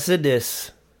to. Yeah, I said this.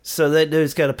 So that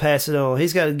dude's got to pass it on.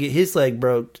 He's got to get his leg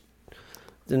broke.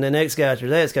 Then the next guy after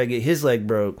that's got to get his leg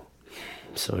broke.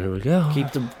 So here we go.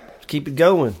 Keep it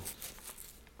going.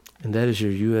 And that is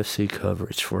your UFC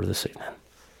coverage for this evening.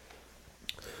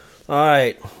 All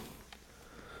right.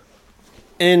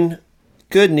 In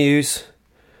good news,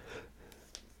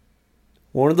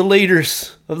 one of the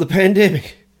leaders of the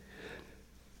pandemic,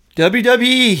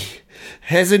 WWE,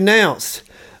 has announced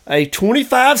a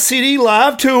 25-city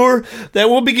live tour that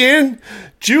will begin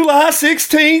July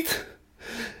 16th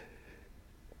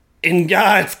in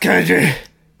God's country.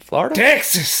 Florida?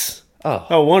 Texas.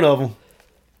 Oh, one of them.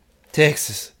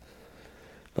 Texas.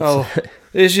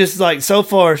 It's just like, so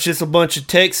far, it's just a bunch of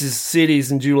Texas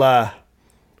cities in July.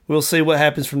 We'll see what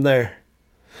happens from there.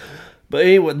 But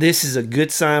anyway, this is a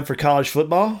good sign for college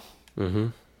football. Mm-hmm.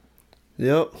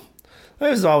 Yep.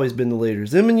 There's always been the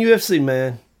leaders. Them in UFC,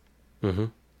 man. Mm-hmm.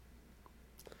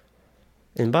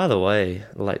 And by the way,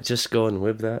 like, just going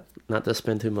with that, not to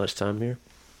spend too much time here,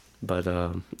 but,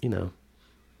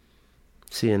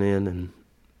 CNN and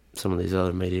some of these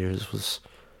other meteors was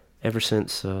ever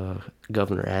since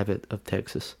Governor Abbott of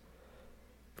Texas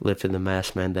lifted the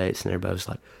mask mandates, and everybody was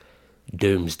like,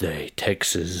 "Doomsday,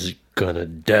 Texas is gonna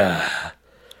die."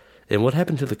 And what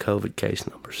happened to the COVID case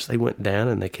numbers? They went down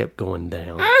and they kept going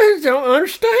down. I don't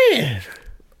understand.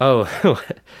 Oh,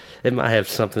 it might have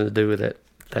something to do with that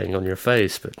thing on your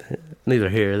face, but neither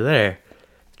here nor there.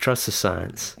 Trust the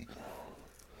science.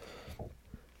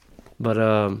 But,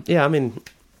 yeah, I mean,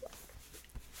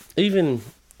 even,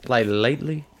 like,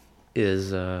 lately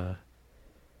is, man,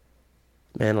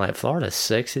 like, Florida's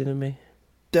sexy to me.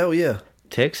 Oh, yeah.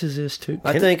 Texas is, too.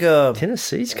 I think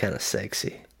Tennessee's kind of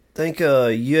sexy.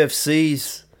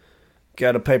 UFC's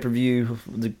got a pay-per-view,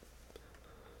 the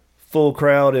full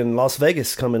crowd in Las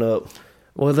Vegas coming up.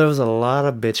 Well, there was a lot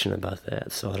of bitching about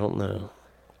that, so I don't know.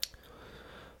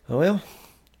 Well,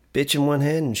 bitch in one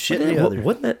hand and shit in the other.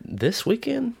 Wasn't that this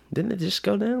weekend? Didn't it just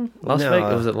go down?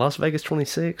 Vegas, was it Las Vegas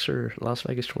 26 or Las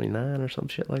Vegas 29 or some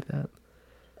shit like that?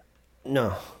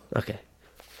 No. Okay.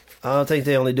 I don't think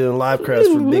they're only doing live crowds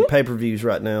for big pay-per-views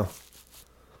right now.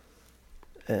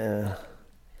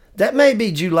 That may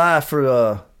be July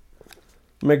for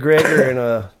McGregor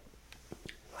and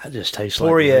That just tastes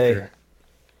Poirier. like liquor.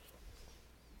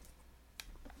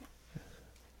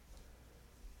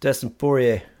 Dustin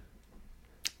Poirier.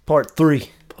 Part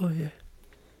 3. Poirier.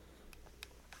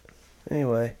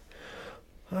 Anyway.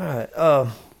 Alright.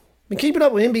 Been keeping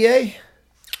up with NBA?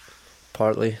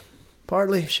 Partly.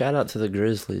 Partly. Shout out to the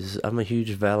Grizzlies. I'm a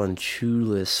huge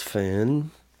Valanciunas fan.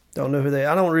 Don't know who they...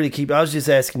 I don't really keep... I was just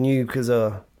asking you because...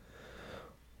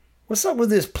 what's up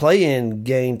with this play-in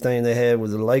game thing they had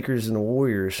with the Lakers and the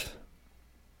Warriors?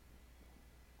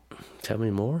 Tell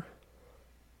me more.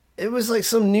 It was like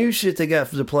some new shit they got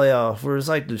for the playoff, where it's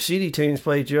like the shitty teams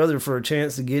play each other for a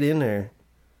chance to get in there.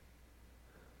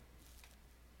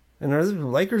 And are the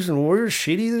Lakers and Warriors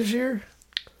shitty this year?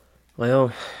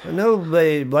 Well, I know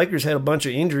Lakers had a bunch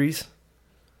of injuries.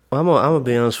 I'm gonna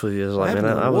be honest with you. It's like, man,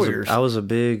 happened to the Warriors? I was a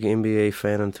big NBA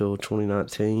fan until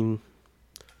 2019.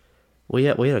 We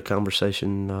had a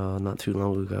conversation not too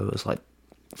long ago. It was like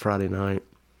Friday night.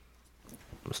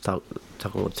 I was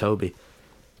talking with Toby.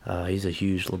 He's a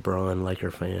huge LeBron Laker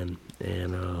fan,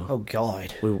 and Oh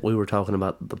God, we were talking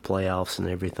about the playoffs and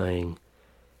everything,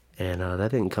 and that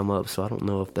didn't come up, so I don't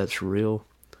know if that's real.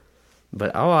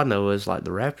 But all I know is like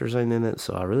the Raptors ain't in it,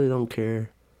 so I really don't care.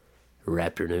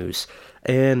 Raptor news,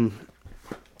 and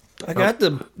I got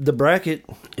the bracket.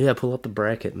 yeah, pull up the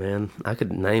bracket, man. I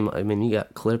could name. I mean, you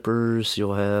got Clippers.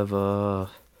 You'll have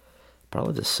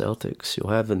probably the Celtics. You'll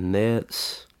have the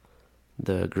Nets,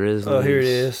 the Grizzlies. Oh, here it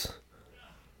is.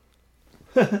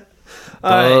 All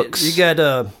right, you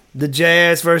got the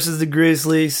Jazz versus the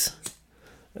Grizzlies.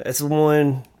 That's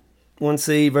one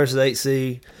seed versus 8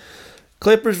 seed.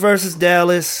 Clippers versus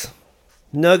Dallas.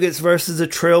 Nuggets versus the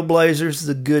Trailblazers,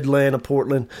 the good land of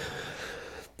Portland.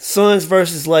 Suns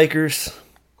versus Lakers.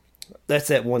 That's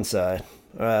that one side.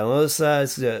 All right, on the other side,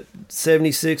 it's the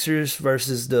 76ers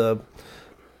versus the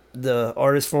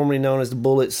artist formerly known as the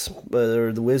Bullets,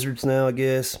 or the Wizards now, I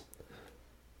guess.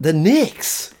 The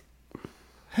Knicks.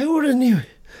 Who are the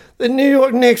New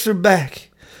York Knicks are back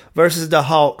versus the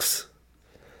Hawks.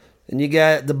 And you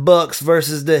got the Bucks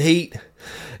versus the Heat.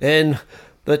 And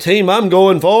the team I'm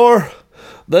going for,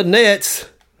 the Nets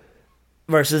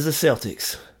versus the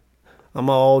Celtics. I'm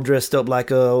all dressed up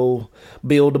like old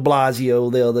Bill de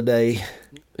Blasio the other day.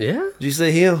 Yeah? Did you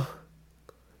see him?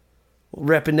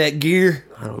 Repping that gear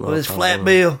I don't know. with his flat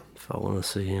bill. If I want to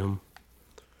see him.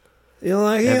 You don't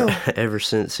like him? Ever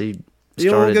since he You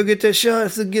don't want to started. go get that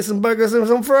shot to get some burgers and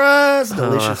some fries?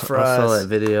 Delicious fries. I saw that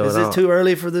video. Is it too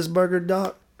early for this burger,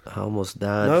 Doc? I almost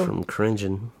died No? from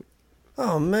cringing.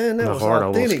 Oh, man, that My was heart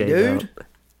almost authentic, gave dude. out.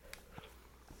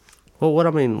 Well, what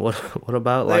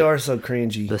about They like are so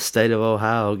cringy. the state of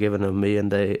Ohio giving a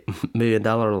 $1 million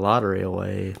lottery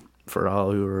away for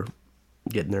all who are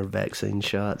getting their vaccine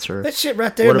shots? Or That shit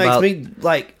right there what makes about- me,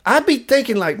 like, I'd be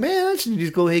thinking, like, man, I should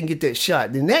just go ahead and get that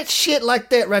shot. Then that shit like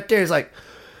that right there is like,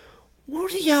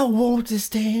 what do y'all want this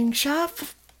dang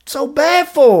shot so bad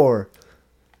for?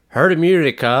 herd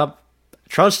immunity, cop.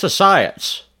 Trust the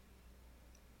science.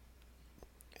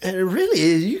 And it really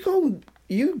is.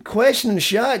 You question the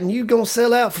shot and you gonna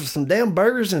sell out for some damn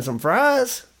burgers and some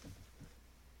fries?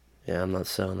 Yeah, I'm not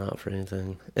selling out for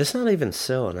anything. It's not even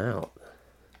selling out.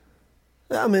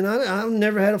 I mean, I've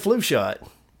never had a flu shot.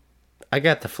 I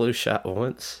got the flu shot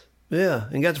once. Yeah,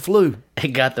 and got the flu. I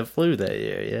got the flu that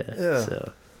year, yeah. Yeah.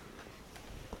 So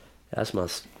that's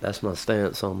my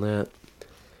stance on that.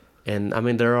 And I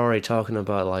mean, they're already talking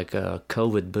about like a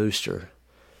COVID booster,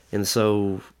 and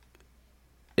so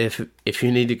if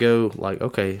you need to go, like,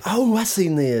 okay, Oh, I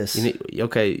seen this. you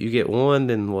get one,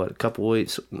 then what? A couple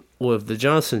weeks. Well, if the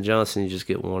Johnson & Johnson, you just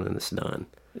get one and it's done.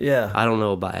 Yeah. I don't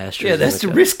know about AstraZeneca. Yeah, that's the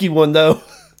risky one, though.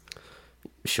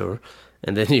 Sure.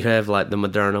 And then you have like the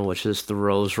Moderna, which is the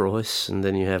Rolls Royce, and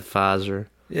then you have Pfizer.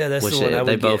 Yeah, that's which the one I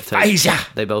would get.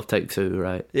 Pfizer! They both take 2,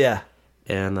 right? Yeah.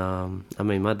 And I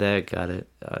mean, my dad got it,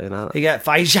 and He got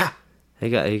Pfizer. he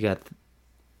got.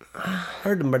 I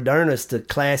heard the Moderna's the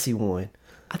classy one.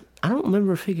 I don't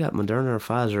remember if he got Moderna or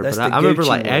Pfizer, That's but the I remember Gucci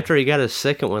like one. after he got his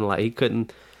second one, like he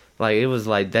couldn't, like it was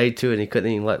like day 2 and he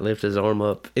couldn't even like lift his arm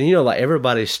up. And you know, like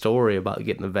everybody's story about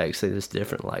getting the vaccine is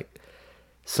different. Like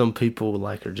some people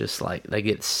like are just like they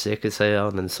get sick as hell,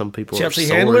 and then some people Chelsea are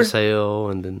sore Handler? as hell,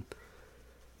 and then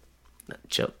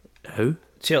who?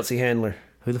 Chelsea Handler.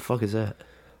 Who the fuck is that?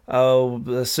 Oh,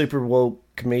 the super woke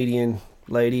comedian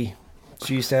lady.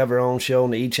 She used to have her own show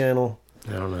on the E! Channel.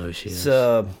 I don't know who she is.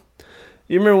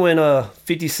 You remember when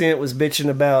 50 Cent was bitching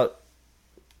about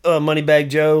Moneybag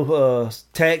Joe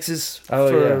taxes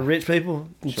for rich people?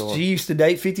 Sure. She used to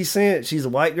date 50 Cent. She's a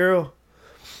white girl.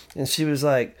 And she was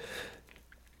like,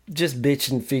 just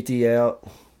bitching 50 out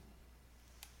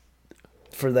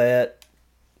for that.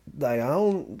 Like, I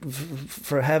don't,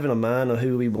 for having a mind of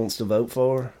who he wants to vote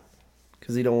for.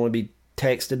 Because he don't want to be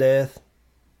taxed to death.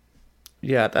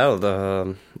 Yeah,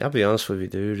 I'll be honest with you,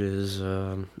 dude, is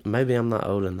maybe I'm not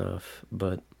old enough,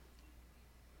 but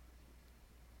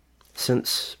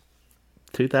since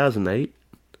 2008,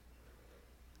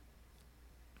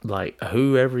 like,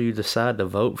 whoever you decide to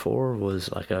vote for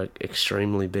was, like, a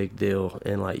extremely big deal,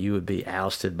 and, like, you would be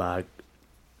ousted by a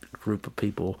group of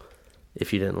people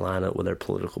if you didn't line up with their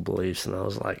political beliefs, and I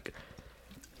was like,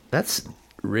 that's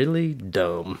really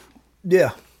dumb.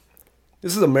 Yeah.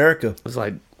 This is America. It's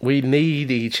like, we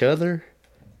need each other,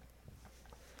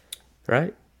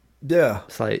 right? Yeah.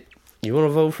 It's like, you want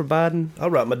to vote for Biden?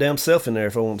 I'll write my damn self in there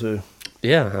if I want to.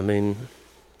 Yeah, I mean,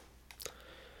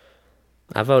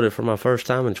 I voted for my first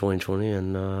time in 2020,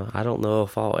 and I don't know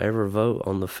if I'll ever vote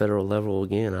on the federal level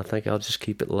again. I think I'll just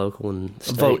keep it local and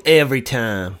state. Vote every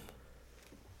time.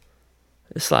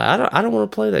 It's like, I don't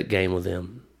want to play that game with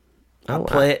them. I'll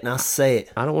play it and I'll say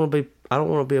it. I don't want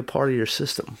to be a part of your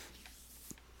system.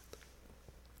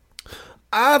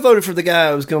 I voted for the guy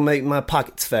who was going to make my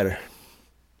pockets fatter.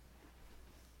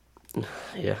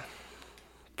 Yeah.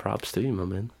 Props to you, my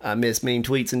man. I miss mean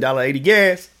tweets and $1.80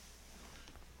 gas.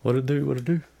 What it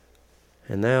do?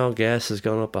 And now gas has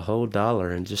gone up a whole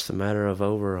 $1 in just a matter of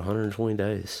over 120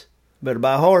 days. Better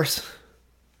buy a horse.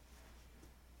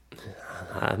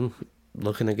 I'm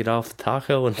looking to get off the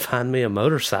taco and find me a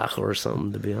motorcycle or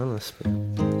something, to be honest.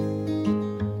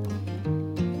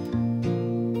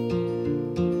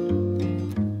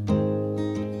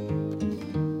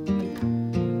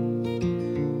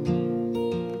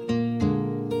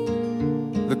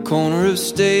 The corner of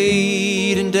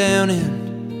State and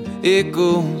Downing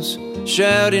echoes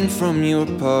shouting from your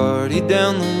party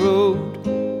down the road.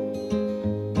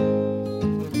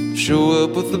 Show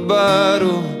up with a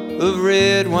bottle of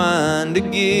red wine to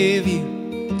give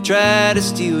you, try to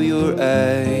steal your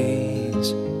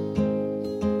eyes.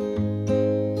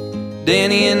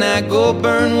 Danny and I go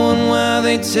burn one while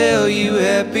they tell you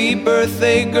happy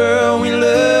birthday, girl, we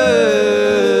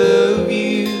love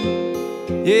you.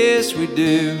 Yes, we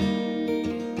do.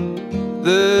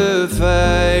 The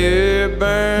fire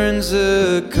burns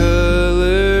the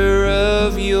color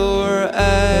of your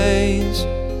eyes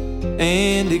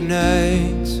and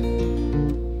ignites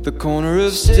the corner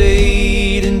of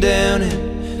State and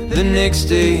Downing. The next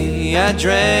day I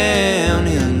drown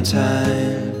in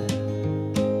time.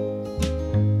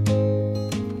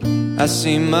 I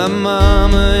see my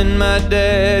mama and my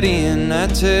daddy and I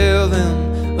tell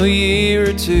them a year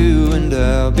or two and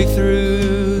I'll be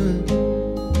through.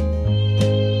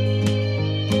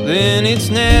 Then it's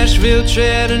Nashville,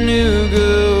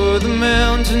 Chattanooga, or the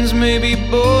mountains, maybe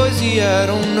Boise, I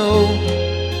don't know.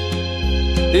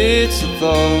 It's a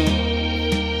thought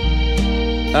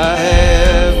I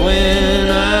have when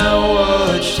I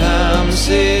watch time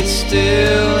sit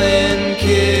still and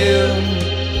kill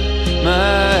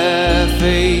my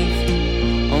faith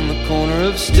on the corner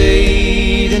of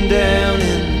State and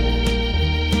Downing.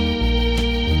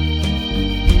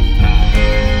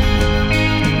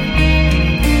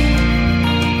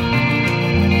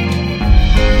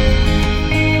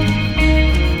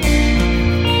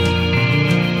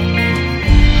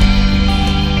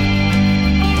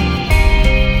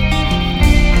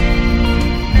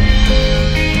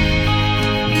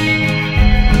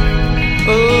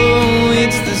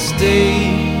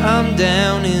 I'm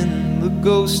down in the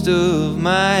ghost of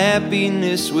my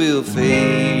happiness will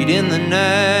fade in the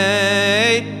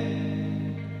night.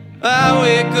 I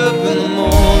wake up in the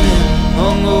morning,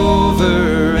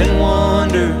 hungover, and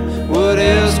wonder what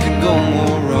else could go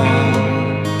more wrong.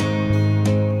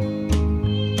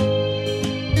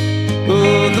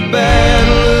 Oh, the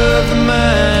battle of the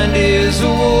mind is a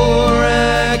war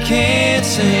I can't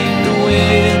seem to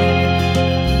win.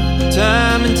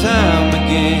 Time and time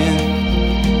again,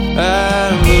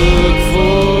 I look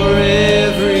for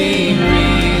every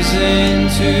reason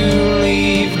to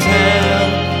leave town,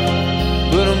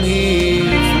 but I'm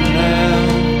here for now,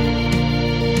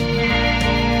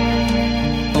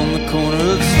 on the corner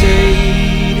of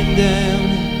State and Down.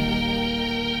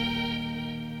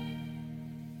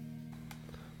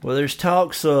 Well, there's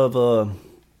talks of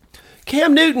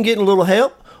Cam Newton getting a little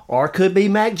help, or it could be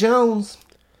Mac Jones.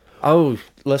 Oh,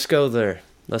 let's go there.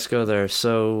 Let's go there.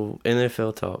 So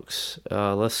NFL talks.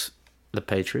 The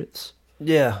Patriots.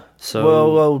 Yeah.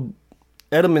 So Well,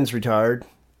 Edelman's retired,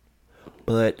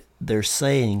 but they're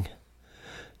saying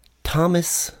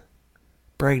Thomas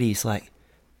Brady's like,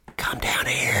 come down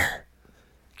here,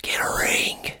 get a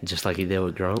ring. just like he did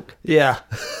with Gronk. Yeah.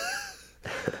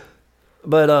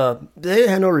 But they didn't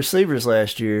have no receivers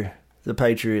last year, the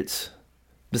Patriots,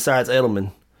 besides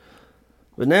Edelman.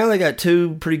 But now they got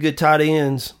two pretty good tight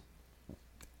ends.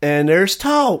 And there's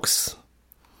talks.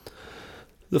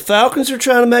 The Falcons are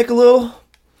trying to make a little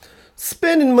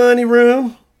spending money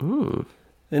room.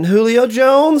 And Julio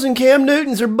Jones and Cam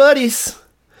Newton's are buddies.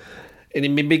 And he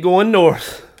may be going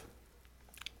north.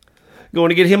 Going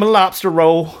to get him a lobster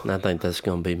roll. And I think that's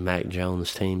going to be Mac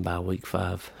Jones' team by week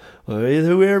 5. Well,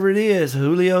 whoever it is,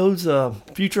 Julio's a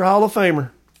future Hall of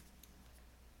Famer.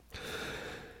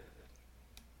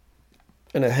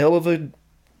 And a hell of a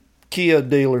Kia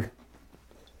dealer.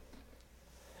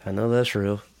 I know that's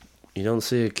real. You don't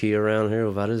see a key around here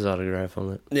without his autograph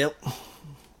on it. Yep.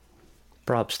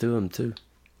 Props to him, too.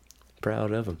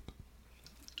 Proud of him.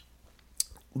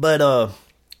 But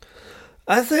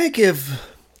I think if,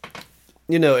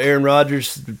 Aaron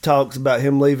Rodgers talks about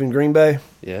him leaving Green Bay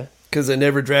Yeah. because they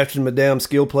never drafted him a damn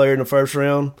skill player in the first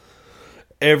round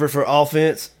ever for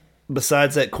offense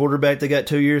besides that quarterback they got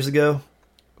 2 years ago,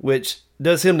 which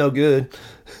does him no good.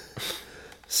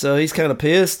 So he's kind of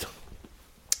pissed.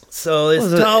 So it's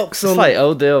talks It's on like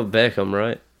Odell Beckham,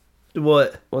 right?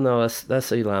 what? Well, no,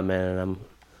 that's Eli Manning.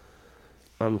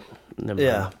 I'm never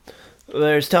Yeah. mind.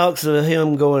 There's talks of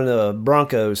him going to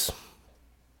Broncos.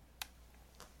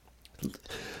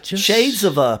 Just, Shades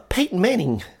of Peyton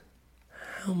Manning.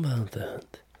 How about that?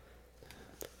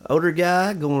 Older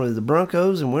guy going to the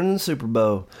Broncos and winning the Super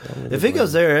Bowl. If he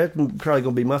goes there, that's probably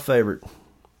going to be my favorite.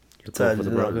 You'll go for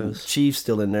the Broncos? Chiefs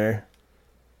still in there.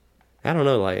 I don't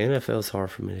know. Like, NFL's hard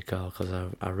for me to call because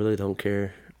I really don't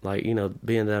care. Like,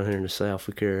 being down here in the South,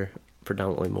 we care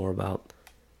predominantly more about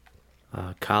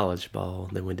college ball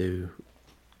than we do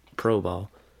pro ball.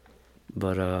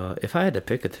 But if I had to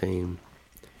pick a team,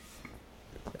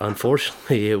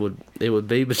 unfortunately, it would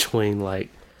be between like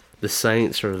the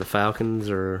Saints or the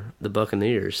Falcons or the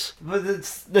Buccaneers. But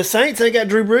the Saints ain't got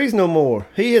Drew Brees no more.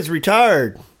 He has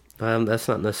retired. That's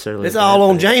not necessarily. It's a bad all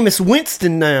on thing. Jameis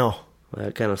Winston now. Well,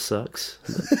 that kind of sucks.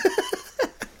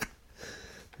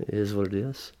 It is what it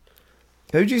is.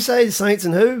 Who'd you say? The Saints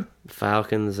and who?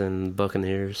 Falcons and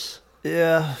Buccaneers.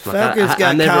 Yeah, Like, Falcons I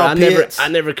got never, Kyle I never, Pitts. I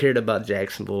never cared about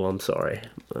Jacksonville. I'm sorry,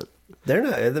 but They're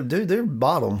not, dude. They're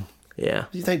bottom. yeah.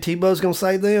 Do you think Tebow's gonna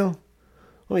save them?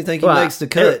 What do you think he makes the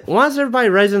cut? Why is everybody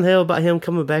raising hell about him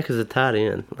coming back as a tight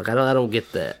end? Like I don't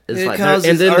get that. It's like Because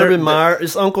they're- it's Urban Meyer,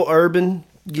 it's Uncle Urban.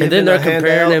 and then they're giving a comparing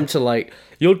handout. him to like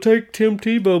you'll take Tim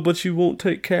Tebow, but you won't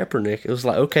take Kaepernick. It was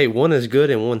like okay, one is good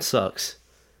and one sucks.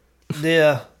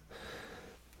 Yeah.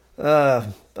 I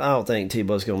don't think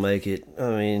Tebow's gonna make it. I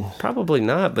mean, Probably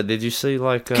not, but did you see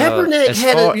like Kaepernick as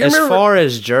had far, you as remember- far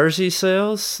as jersey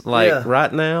sales, like Yeah.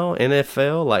 right now,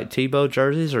 NFL like Tebow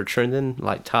jerseys are trending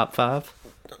like top 5.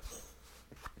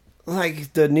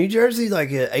 like the New Jersey,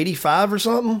 like at 85 or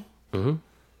something. Mm-hmm.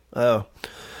 Oh,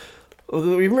 well,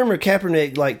 you remember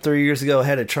Kaepernick like 3 years ago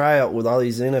had a tryout with all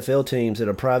these NFL teams at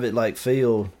a private like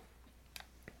field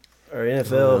or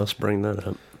NFL. Let's bring that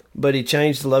up. But he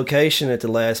changed the location at the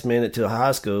last minute to a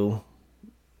high school.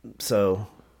 So,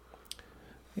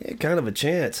 yeah, kind of a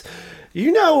chance.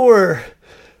 You know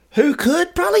who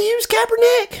could probably use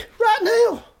Kaepernick right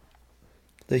now?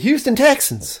 The Houston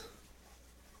Texans.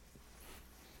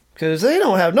 Because they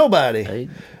don't have nobody. They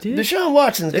did. Deshaun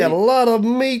Watson's got a lot of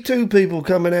Me Too people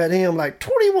coming at him, like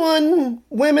 21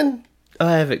 women.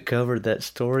 I haven't covered that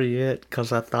story yet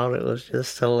because I thought it was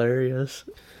just hilarious.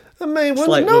 I mean, when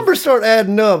like the numbers start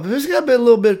adding up, there's got to be a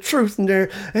little bit of truth in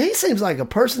there. And he seems like a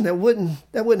person that wouldn't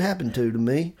happen to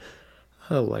me.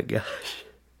 Oh my gosh.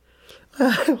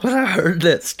 When I heard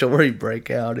that story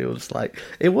break out, it was like,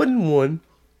 it wasn't 1,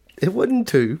 it wasn't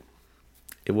 2,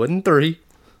 it wasn't 3,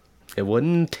 it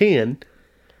wasn't 10.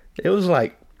 It was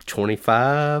like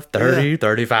 25, 30,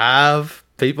 35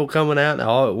 people coming out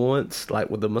all at once, like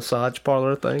with the massage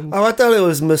parlor thing. Oh, I thought it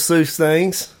was masseuse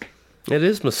things. It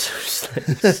is masseuse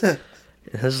things.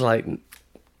 It's like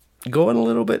going a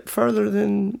little bit further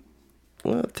than,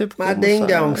 well, typical My ding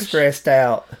dong massage. stressed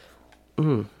out.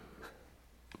 No.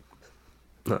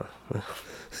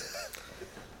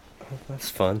 That's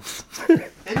fun.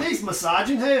 It needs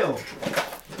massaging hell.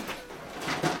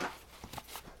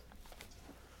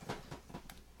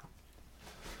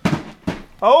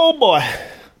 Oh boy.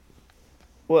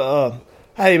 Well,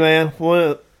 hey man,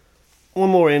 one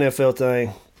more NFL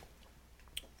thing.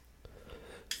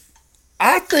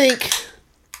 I think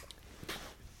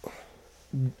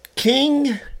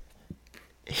King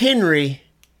Henry,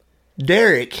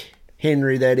 Derrick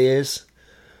Henry, that is,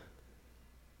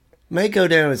 may go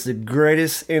down as the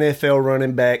greatest NFL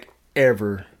running back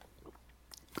ever.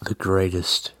 The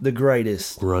greatest The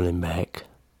greatest. running back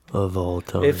of all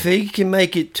time. If he can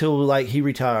make it till like he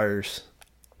retires.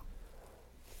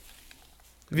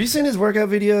 Have you seen his workout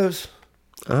videos?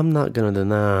 I'm not gonna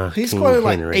deny He King squatted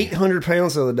like Henry. 800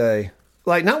 pounds the other day.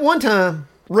 Like, not one time,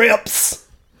 reps.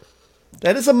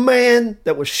 That is a man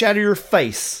that will shatter your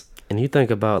face. And you think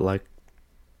about like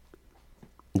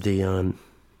Deion,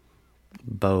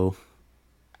 Bo,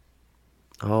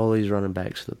 all these running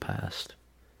backs of the past.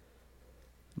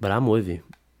 But I'm with you.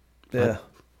 Yeah.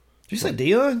 Did you say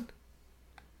Dion?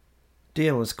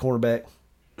 Dion was a cornerback.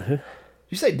 Who? Did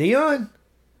you say Dion?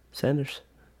 Sanders.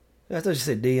 I thought you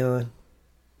said Dion.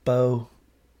 Bo.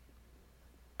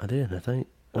 I did, I think.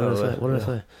 What Oh, did I say? What did I yeah.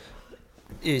 say?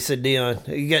 Yeah, you said Dion.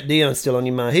 You got Dion still on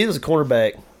your mind. He was a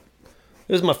cornerback.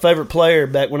 He was my favorite player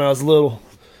back when I was little.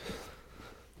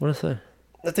 What did I say?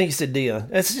 I think you said Dion.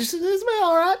 That's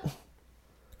all right.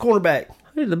 Cornerback.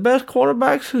 Hey, the best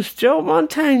quarterbacks was Joe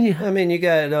Montana. I mean, you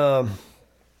got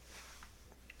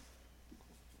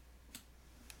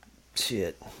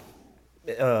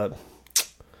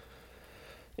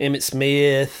Emmett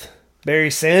Smith, Barry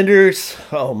Sanders.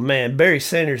 Oh man, Barry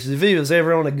Sanders. If he was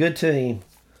ever on a good team.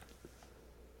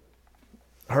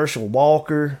 Herschel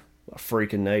Walker, a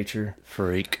freak of nature.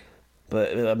 Freak.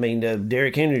 But I mean,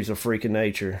 Derrick Henry's a freak of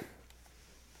nature.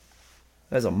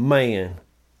 As a man,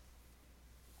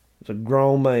 as a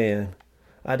grown man,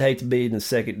 I'd hate to be in the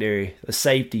secondary, a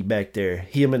safety back there.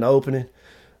 Him in the opening,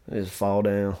 just fall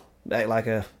down, act like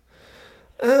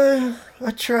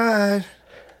I tried,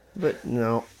 but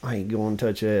no, I ain't going to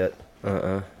touch that.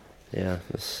 Yeah.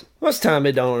 It's, Most time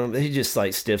it don't. He just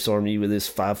like stiffs arm you with his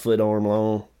 5 foot arm,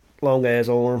 long ass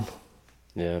arm.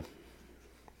 yeah.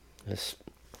 It's,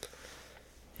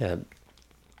 yeah.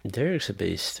 Derrick's a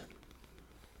beast.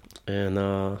 And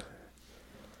I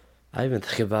even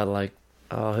think about like,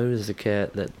 oh, who is the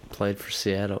cat that played for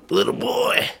Seattle? Little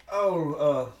boy.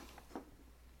 Oh,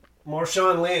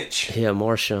 Marshawn Lynch. Yeah,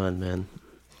 Marshawn, man.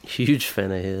 Huge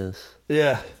fan of his.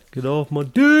 Yeah, Get off my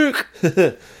dick.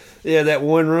 yeah, that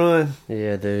one run.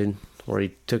 Yeah, dude. Where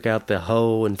he took out the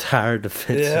whole entire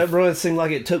defensive. Yeah, that run seemed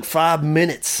like it took 5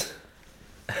 minutes.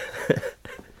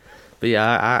 But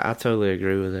yeah, I totally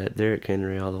agree with that. Derrick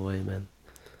Henry all the way, man.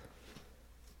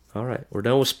 All right, we're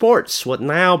done with sports. What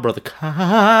now, Brother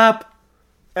Cop?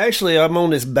 Actually, I'm on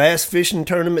this bass fishing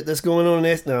tournament that's going on.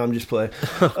 No, I'm just playing.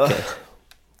 Okay.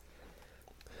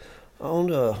 I don't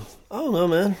know,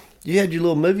 man. You had your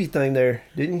little movie thing there,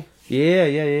 didn't you?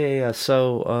 Yeah.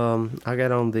 So, I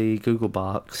got on the Google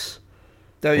box.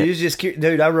 No, you was just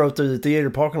dude. I rode through the theater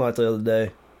parking lot the other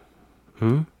day.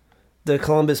 The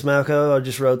Columbus Malco. I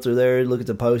just rode through there, look at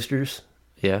the posters.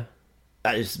 Yeah.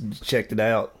 I just checked it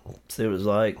out, see what it was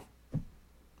like.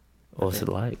 What's it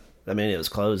like? I mean, it was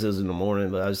closed. It was in the morning,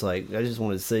 but I was like, I just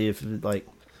wanted to see if it, like.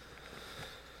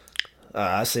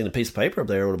 I seen a piece of paper up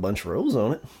there with a bunch of rules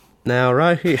on it. Now,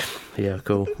 right here. Yeah,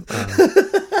 cool.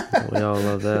 We all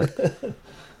love that.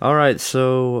 All right,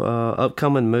 so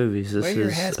upcoming movies. This Wear your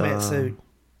is hazmat suit.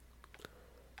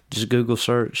 just Google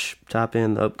search, type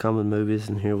in the upcoming movies,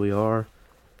 and here we are.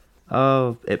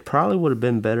 It probably would have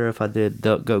been better if I did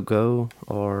DuckDuckGo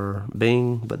or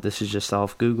Bing, but this is just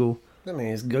off Google. I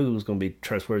mean, Google's going to be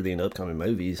trustworthy in upcoming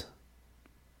movies.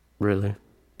 Really?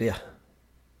 Yeah.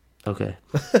 Okay.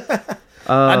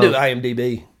 I do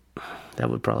IMDb. That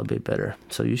would probably be better.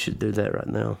 So you should do that right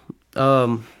now.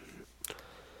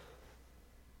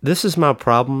 This is my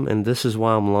problem, and this is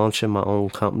why I'm launching my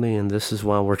own company, and this is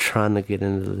why we're trying to get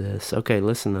into this. Okay,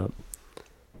 listen up.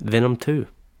 Venom 2.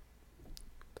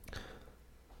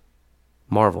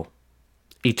 Marvel.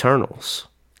 Eternals.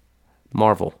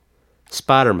 Marvel.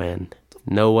 Spider-Man.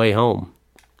 No Way Home.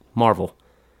 Marvel.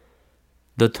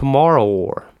 The Tomorrow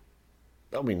War.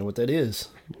 I don't even know what that is.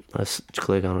 Let's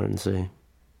click on it and see.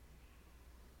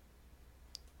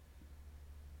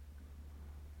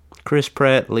 Chris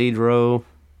Pratt, lead role.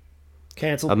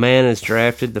 Canceled. A man is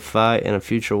drafted to fight in a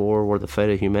future war where the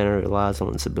fate of humanity relies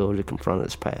on its ability to confront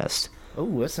its past.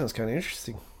 Oh, that sounds kind of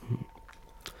interesting.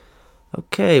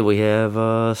 Okay, we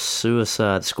have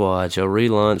Suicide Squad, a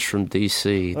relaunch from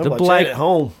DC. I'll watch that at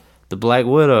home. The Black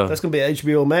Widow. That's going to be an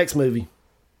HBO Max movie.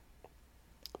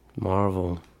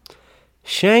 Marvel.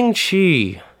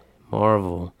 Shang-Chi.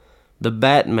 Marvel. The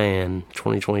Batman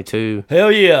 2022.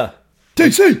 Hell yeah.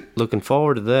 DC! Looking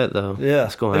forward to that, though. Yeah.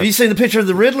 It's gonna Have you seen the picture of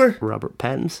the Riddler? Robert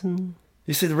Pattinson?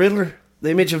 You see the Riddler?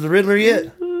 The image of the Riddler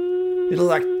yet? It looks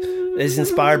like it's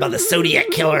inspired by the Zodiac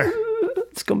Killer.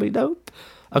 It's going to be dope.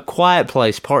 A Quiet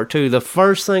Place Part 2. The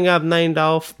first thing I've named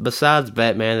off besides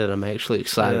Batman that I'm actually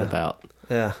excited about.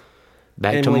 Yeah.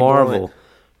 Back Emily to Marvel. Blunt.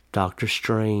 Doctor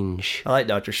Strange. I like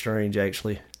Doctor Strange,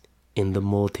 actually. In the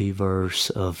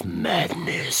Multiverse of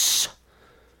Madness.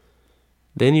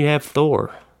 Then you have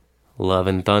Thor. Love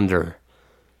and Thunder.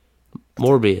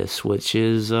 Morbius, which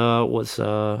is,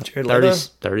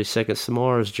 30 Seconds to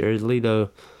Mars, Jared Leto.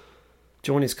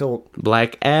 Join his cult.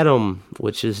 Black Adam,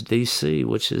 which is DC,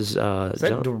 which is... Is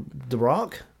that The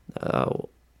Rock?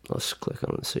 Let's click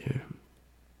on it and see here.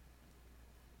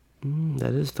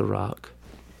 That is The Rock.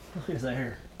 Look at that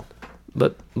here.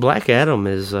 But Black Adam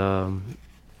is... a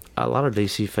lot of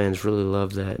DC fans really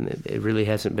love that, and it really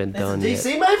hasn't been done yet. That's a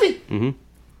DC movie? Mm-hmm.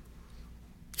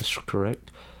 That's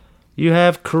correct. You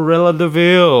have Cruella de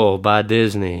Vil by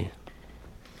Disney.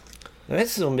 That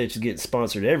some bitch is getting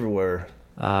sponsored everywhere.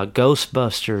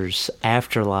 Ghostbusters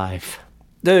Afterlife.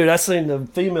 Dude, I seen the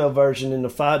female version in the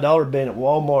 $5 bin at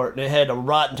Walmart. It had a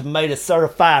Rotten Tomato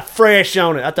certified fresh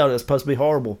on it. I thought it was supposed to be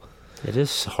horrible. It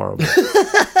is horrible.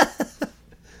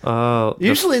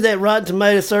 Usually that Rotten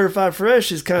Tomato certified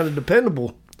fresh is kind of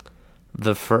dependable.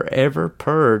 The Forever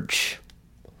Purge.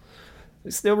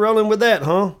 It's still rolling with that,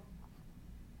 huh?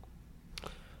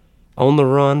 On the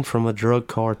run from a drug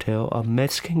cartel, a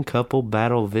Mexican couple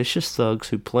battle vicious thugs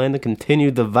who plan to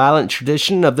continue the violent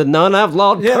tradition of the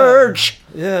non-outlawed purge.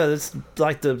 Yeah, it's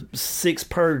like the 6th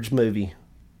Purge movie.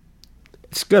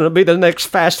 It's gonna be the next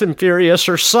Fast and Furious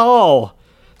or Saw.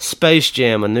 Space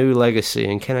Jam, A New Legacy.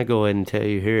 And can I go ahead and tell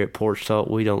you, here at Porch Talk,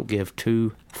 we don't give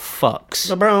 2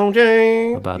 fucks LeBron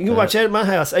James. about you can that. watch that at my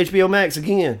house, HBO Max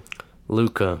again.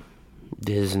 Luca,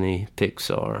 Disney,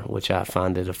 Pixar, which I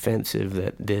find it offensive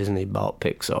that Disney bought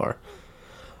Pixar.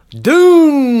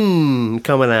 Dune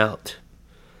coming out,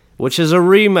 which is a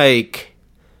remake.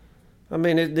 I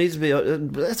mean, it needs to be.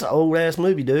 That's an old ass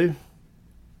movie, dude.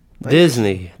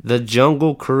 Disney, The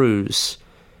Jungle Cruise.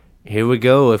 Here we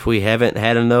go. If we haven't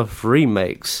had enough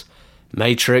remakes,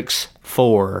 Matrix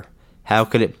 4. How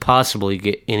could it possibly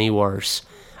get any worse?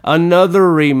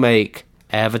 Another remake,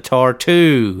 Avatar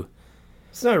 2.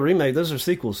 It's not a remake. Those are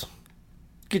sequels.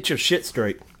 Get your shit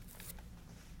straight.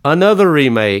 Another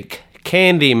remake,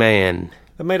 Candyman.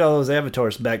 I made all those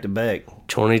avatars back to back.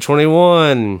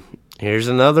 2021. Here's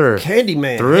another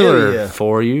Candyman. thriller Hell yeah.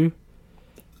 for you.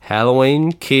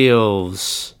 Halloween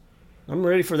Kills. I'm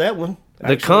ready for that one.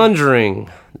 The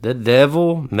Conjuring. The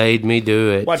Devil Made Me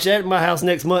Do It. Watch that at my house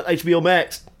next month, HBO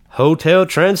Max. Hotel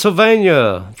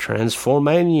Transylvania.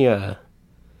 Transformania.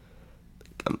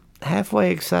 I'm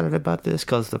halfway excited about this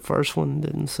because the first one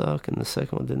didn't suck and the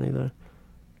second one didn't either.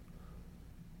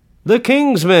 The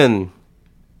Kingsman.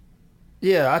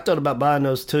 Yeah, I thought about buying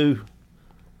those too.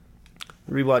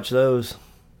 Rewatch those.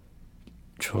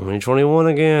 2021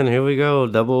 again. Here we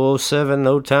go. 007,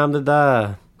 No Time to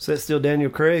Die. Is that still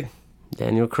Daniel Craig?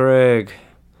 Daniel Craig.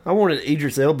 I wanted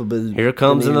Idris Elba, but Here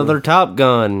comes another Top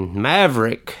Gun.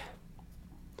 Maverick.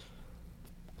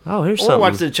 Oh, here's I something.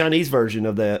 want to watch the Chinese version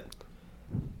of that.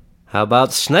 How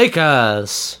about Snake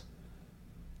Eyes?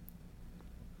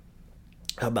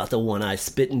 How about the one-eyed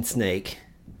spitting snake?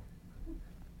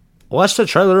 Watch the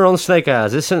trailer on Snake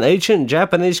Eyes. It's an ancient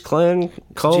Japanese clan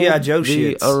called G.I. Joe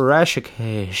the shits.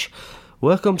 Arashikash.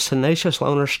 Welcomes tenacious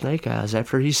loner Snake Eyes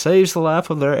after he saves the life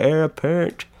of their heir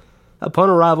apparent.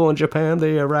 Upon arrival in Japan, the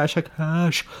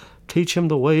Arashikash teach him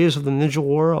the ways of the ninja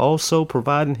war, also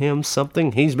providing him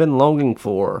something he's been longing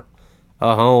for.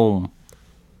 A home.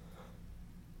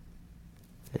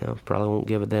 Yeah, probably won't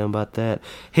give a damn about that.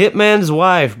 Hitman's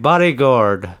Wife,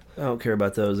 Bodyguard. I don't care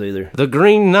about those either. The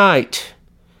Green Knight.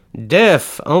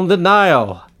 Death on the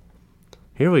Nile.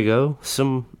 Here we go.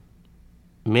 Some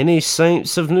Many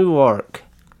Saints of Newark.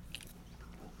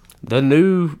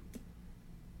 In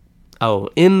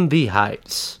the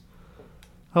Heights.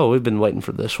 Oh, we've been waiting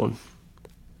for this one.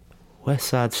 West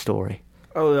Side Story.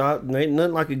 Oh, ain't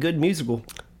nothing like a good musical.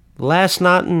 Last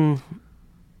Night in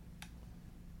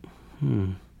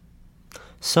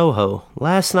Soho.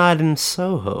 Last Night in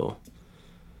Soho.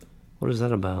 What is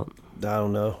that about? I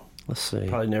don't know. Let's see.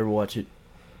 Probably never watch it.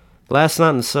 Last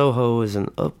Night in Soho is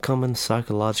an upcoming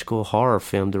psychological horror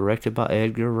film directed by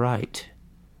Edgar Wright.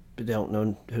 But I don't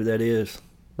know who that is.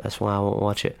 That's why I won't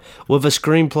watch it. With a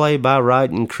screenplay by Wright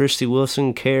and Christy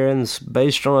Wilson Cairns,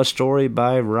 based on a story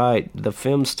by Wright, the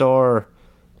film star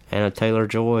Anna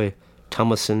Taylor-Joy,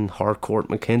 Thomason, Harcourt,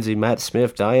 Mackenzie, Matt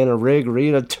Smith, Diana Rigg,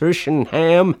 Rita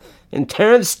Tushenham, and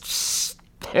Terrence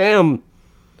Ham.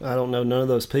 I don't know none of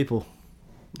those people.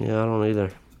 Yeah, I don't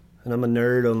either. And I'm a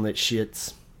nerd on that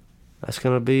shits. That's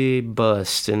gonna be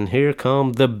bust. And here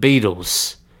come the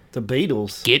Beatles. The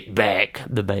Beatles? Get Back,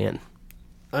 the band.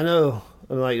 I know.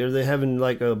 Like, are they having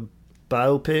like a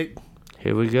biopic?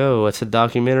 Here we go. It's a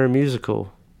documentary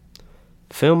musical.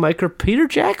 Filmmaker Peter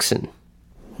Jackson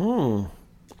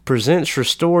presents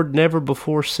restored,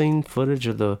 never-before-seen footage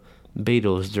of the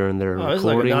Beatles during their It's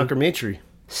like a recording documentary.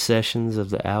 sessions of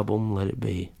the album Let It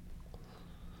Be.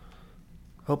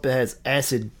 Hope it has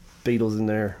acid Beatles in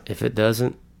there. If it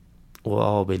doesn't, we'll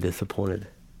all be disappointed.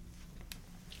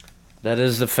 That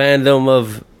is the fandom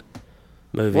of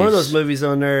movies. One of those movies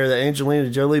on there, the Angelina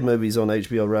Jolie movies on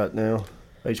HBO right now.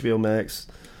 HBO Max.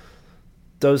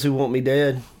 Those Who Want Me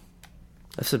Dead.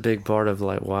 That's a big part of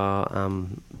like why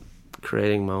I'm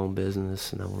creating my own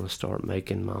business and I want to start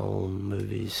making my own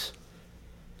movies.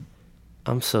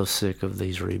 I'm so sick of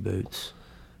these reboots.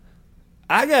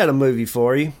 I got a movie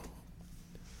for you.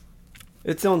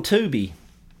 It's on Tubi.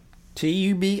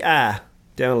 Tubi.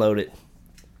 Download it.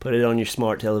 Put it on your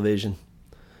smart television.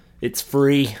 It's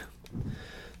free.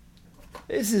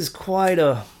 This is quite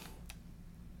a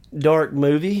dark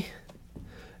movie.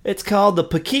 It's called the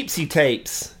Poughkeepsie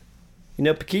Tapes. You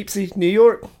know Poughkeepsie, New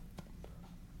York?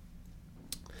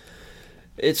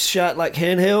 It's shot like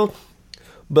handheld,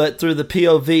 but through the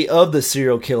POV of the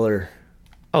serial killer.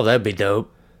 Oh, that'd be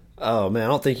dope. Oh, man, I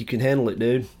don't think you can handle it,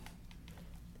 dude.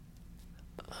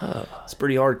 It's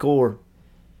pretty hardcore.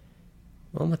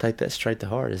 Well, I'm going to take that straight to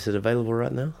heart. Is it available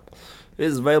right now? It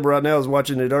is available right now. I was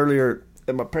watching it earlier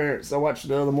at my parents'. I watched it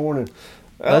the other morning.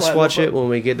 Let's watch it when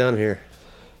we get done here.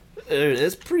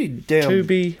 It's pretty damn...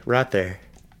 Tubi, right there.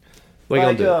 What you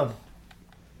going to do?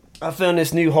 I found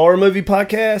this new horror movie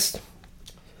podcast,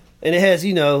 and it has,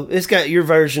 it's got your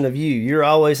version of you. You're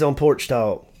always on Porch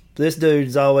Talk. This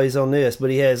dude's always on this, but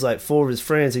he has like 4 of his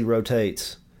friends he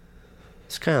rotates.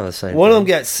 It's kind of the same One thing. of them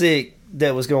got sick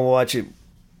that was going to watch it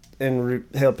and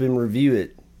help him review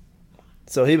it.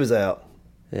 So he was out.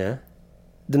 Yeah?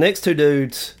 The next 2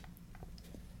 dudes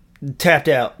tapped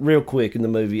out real quick in the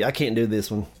movie. I can't do this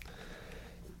one.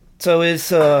 So it's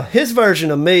his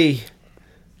version of me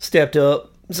stepped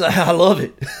up. So I love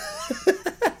it.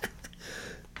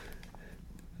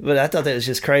 But I thought that was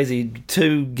just crazy.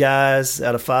 2 guys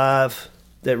out of 5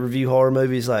 that review horror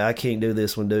movies, like, I can't do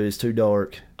this one, dude. It's too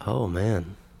dark. Oh,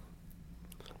 man.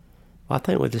 Well, I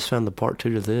think we just found the part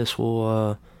 2 to this.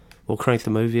 We'll crank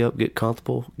the movie up, get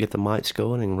comfortable, get the mics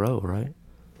going, and roll, right?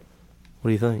 What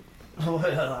do you think?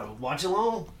 Watch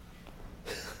along.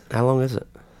 How long is it?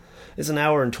 It's an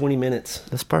hour and 20 minutes.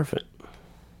 That's perfect.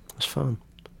 That's fun.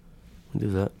 We'll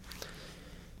do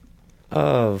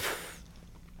that.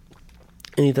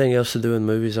 Anything else to do in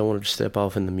movies? I wanted to step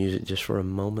off into music just for a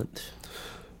moment.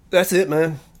 That's it,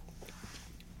 man.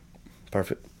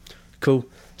 Perfect. Cool.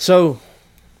 So,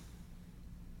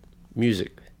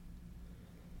 music.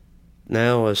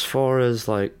 Now, as far as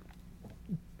like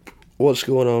what's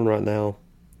going on right now,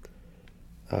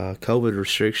 COVID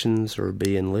restrictions are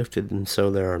being lifted, and so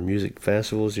there are music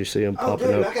festivals. You see them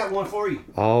popping up I got one for you.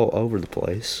 all over the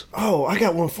place. Oh, I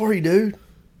got one for you, dude.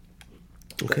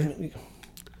 Okay. I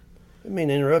didn't mean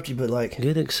to interrupt you, but like,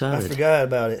 Get I excited. forgot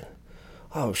about it.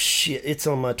 Oh shit, it's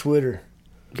on my Twitter.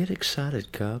 Get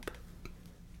excited, Cup.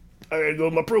 I gotta go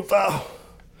to my profile.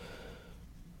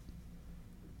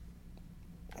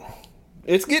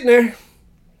 It's getting there.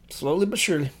 Slowly but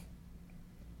surely.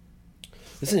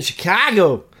 It's in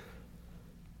Chicago.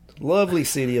 Lovely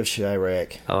city of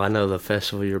Chirac. Oh, I know the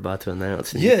festival you're about to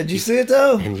announce. and Yeah, did you see it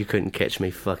though? And you couldn't catch me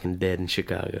fucking dead in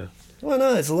Chicago. Why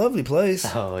not? It's a lovely place.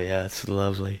 Oh, yeah, it's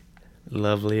lovely.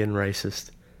 Lovely and racist.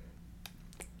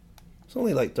 It's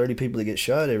only like 30 people that get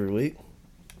shot every week.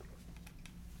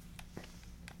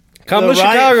 Come The to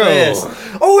Riot Chicago.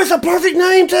 Fest. Oh, it's a perfect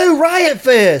name too, Riot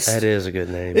Fest. That is a good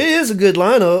name. It is a good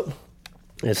lineup.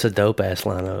 It's a dope ass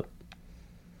lineup.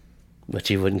 But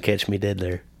you wouldn't catch me dead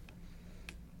there.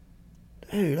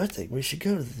 Dude, I think we should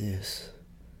go to this.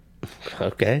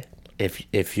 Okay.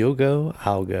 If you'll go,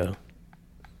 I'll go.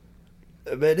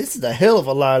 Man, this is a hell of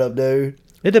a lineup, dude.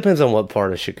 It depends on what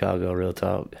part of Chicago, real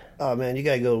talk. Oh man, you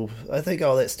gotta go. I think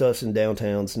all that stuff's in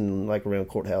downtowns and like around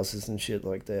courthouses and shit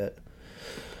like that.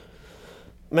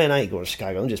 Man, I ain't going to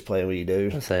Chicago. I'm just playing with you,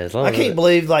 dude. I say, as long I as can't it-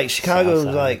 believe like Chicago's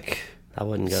Southside. like I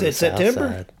wouldn't go said to September.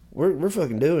 Southside. We're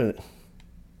fucking doing it.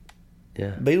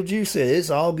 Yeah. Beetlejuice said it's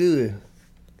all good.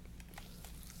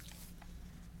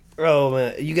 Oh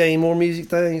man, you got any more music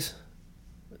things?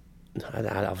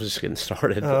 I was just getting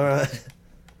started. All right.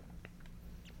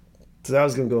 So I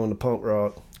was gonna go into punk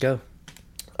rock. Go.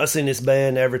 I seen this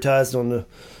band advertised on the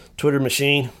Twitter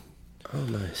machine. Oh,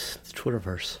 nice. It's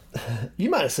Twitterverse. You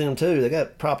might have seen them too. They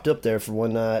got propped up there for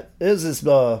one night. It was this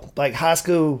like high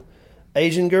school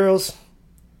Asian girls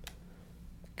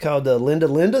called the Linda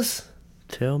Lindas.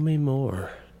 Tell me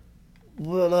more.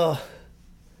 Well,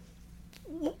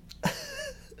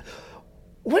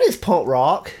 what is punk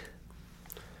rock?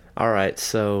 All right,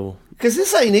 so Because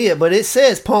this ain't it, but it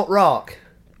says punk rock.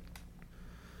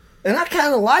 And I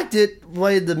kind of liked it the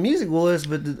way the music was,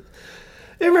 but you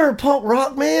remember punk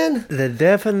rock, man? the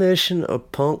definition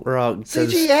of punk rock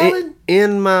does, C.G. Allen?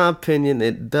 in my opinion,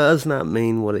 it does not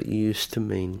mean what it used to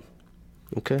mean.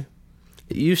 Okay?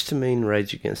 It used to mean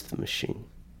Rage Against the Machine.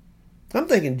 I'm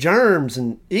thinking Germs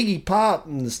and Iggy Pop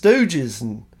and the Stooges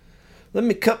and let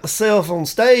me cut myself on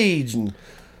stage and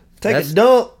take That's- a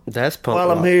dump. That's punk While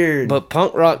rock. I'm here. But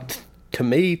punk rock, to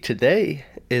me, today,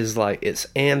 is like, it's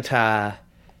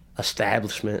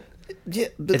anti-establishment. Yeah,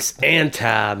 but It's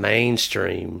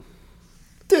anti-mainstream.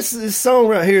 this song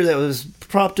right here that was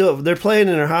propped up, they're playing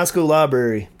in their high school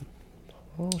library.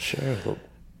 Oh, sure.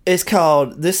 This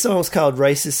song's called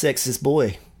Racist Sexist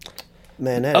Boy.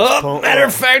 Man, that is Oh, punk matter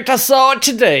of rock. fact, I saw it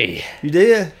today. You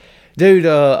did? Dude,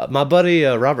 my buddy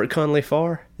Robert Conley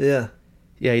Farr, Yeah.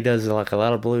 yeah, he does like a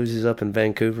lot of blues. He's up in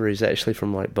Vancouver. He's actually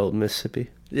from like Bolton, Mississippi.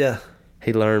 Yeah.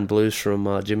 He learned blues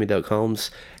from Jimmy Duck Holmes.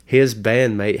 His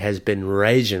bandmate has been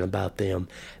raging about them.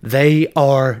 They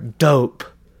are dope.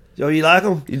 Oh, you like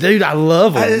them? Dude, I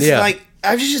love them. It's yeah. like,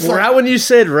 I was just Right like, when you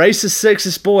said racist,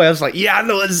 sexist boy, I was like, yeah, I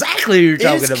know exactly who you're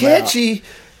talking it's about. catchy,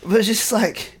 but it's just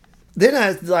like, then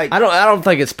I like, I don't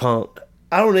think it's punk.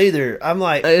 I don't either. I'm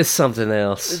like, It's something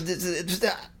else.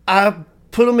 I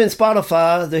put them in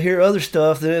Spotify to hear other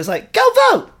stuff, then it's like, go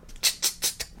vote!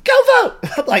 Go vote!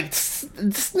 I'm like,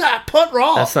 it's not punk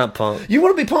rock. That's not punk. You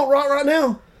want to be punk rock right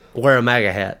now? Wear a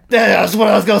MAGA hat. That's what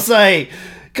I was going to say.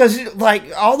 Because, like,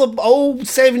 all the old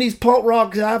 70s punk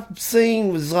rock I've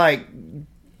seen was like,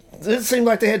 it seemed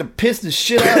like they had to piss the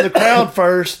shit out of the crowd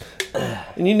first.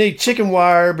 And you need chicken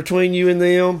wire between you and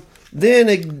them. Then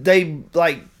they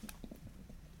like,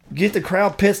 get the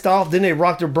crowd pissed off. Then they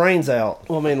rock their brains out.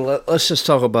 Well, I mean, let's just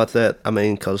talk about that. I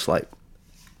mean, because, like,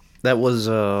 that was,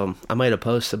 I made a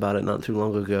post about it not too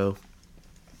long ago.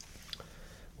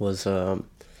 Was,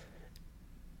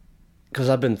 because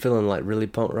I've been feeling like really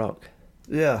punk rock.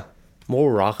 Yeah.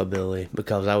 More rockabilly,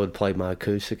 because I would play my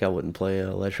acoustic. I wouldn't play an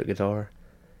electric guitar.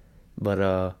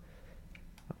 But,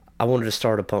 I wanted to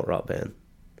start a punk rock band.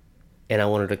 And I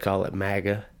wanted to call it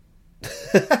MAGA.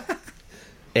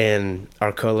 And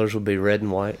our colors would be red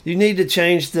and white. You need to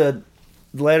change the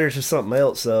letters to something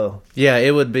else, though. Yeah,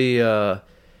 it would be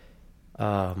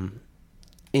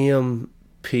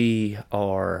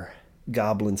MPRGA.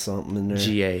 Goblin something in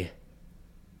there.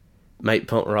 Make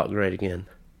punk rock great again.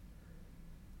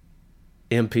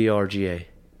 MPRGA.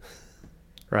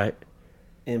 Right?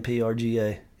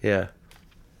 MPRGA. Yeah.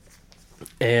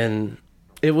 And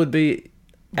it would be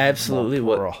absolutely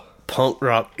what punk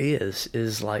rock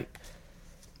is like,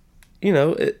 you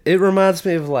know, it reminds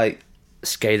me of like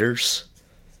skaters,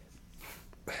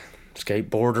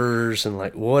 skateboarders, and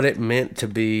like what it meant to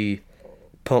be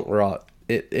punk rock.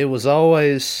 It was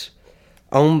always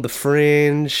on the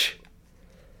fringe.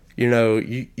 You know,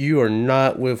 you are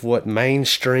not with what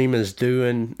mainstream is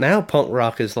doing. Now punk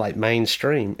rock is like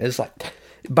mainstream. It's like,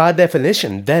 by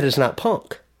definition, that is not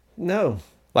punk. No.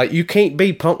 Like, you can't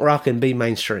be punk rock and be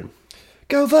mainstream.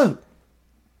 Go vote.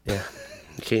 Yeah,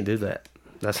 you can't do that.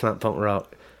 That's not punk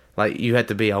rock. Like, you have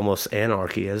to be almost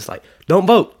anarchy. It's like, don't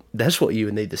vote. That's what you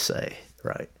would need to say,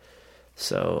 right?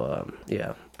 So,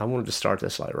 yeah, I wanted to start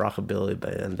this, like, rockabilly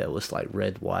band that was, like,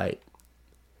 red, white.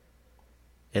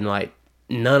 And, like,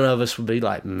 none of us would be,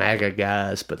 like, MAGA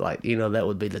guys, but, like, you know, that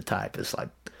would be the type. It's like,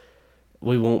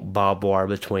 we want barbed wire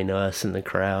between us and the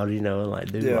crowd, you know, and,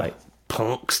 like, do, Yeah. like,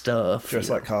 punk stuff. Dress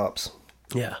like cops.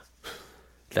 Yeah.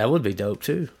 That would be dope,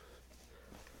 too.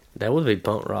 That would be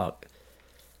punk rock.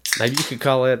 Maybe you could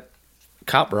call it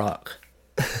cop rock.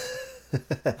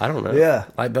 I don't know. Yeah.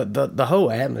 Like, the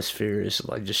whole atmosphere is,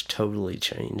 like, just totally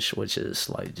changed, which is,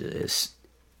 like, just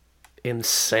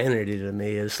insanity to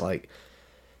me. It's, like,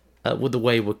 with the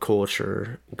way with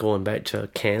culture, going back to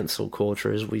cancel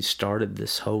culture, as we started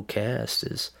this whole cast,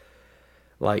 is,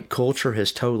 like, culture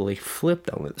has totally flipped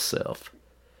on itself.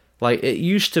 Like, it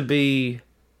used to be...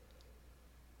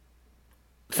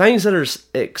 Things that are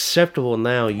acceptable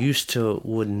now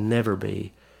would never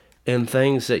be. And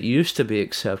things that used to be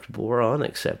acceptable were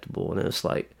unacceptable. And it's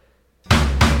like...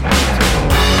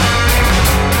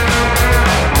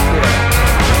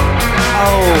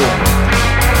 Oh!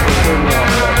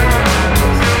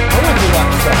 I went to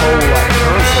watch the whole, like,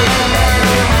 concert about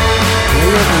it. We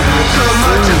went to the Extreme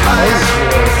Post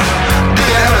with...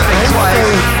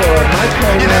 For Mike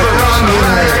Maynard, you never run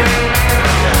away.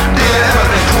 Do you ever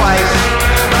think twice?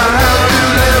 How to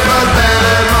live a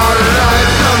better modern life?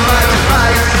 So much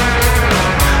advice.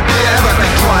 Do you ever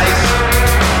think twice?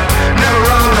 Never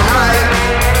wrong or right.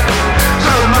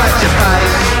 So much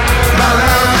advice about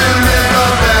how to live a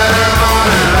better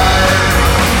modern life.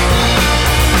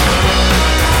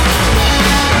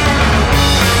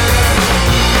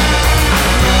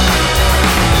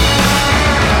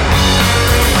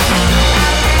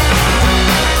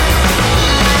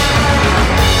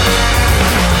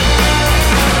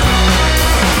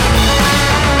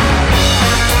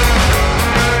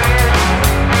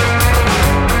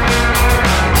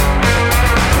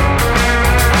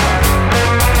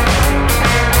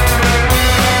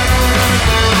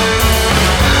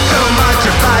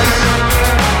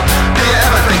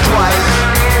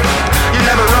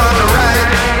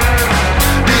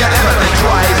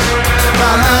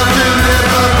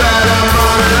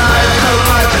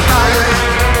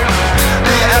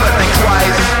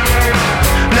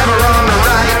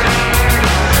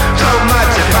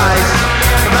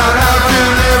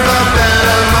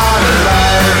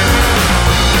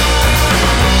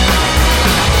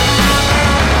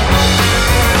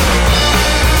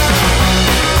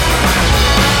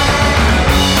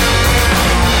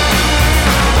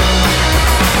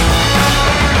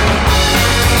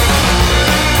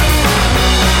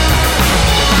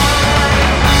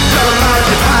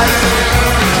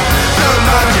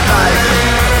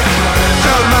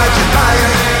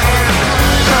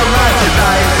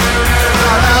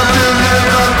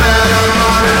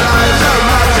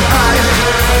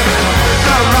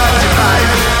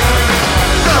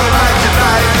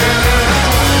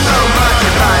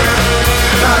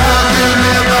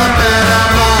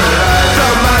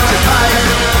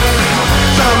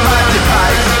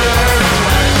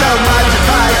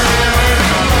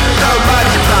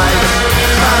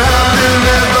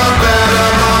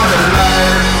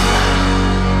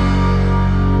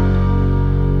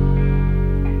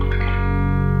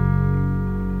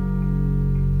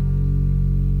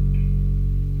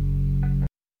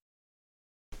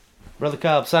 Brother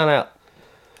Cobb, sign out.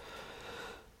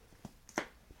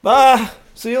 Bye.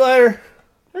 See you later.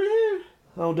 I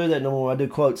don't do that no more. I do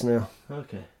quotes now.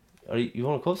 Okay. You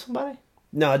want to quote somebody?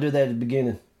 No, I do that at the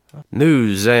beginning.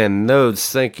 News and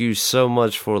notes, thank you so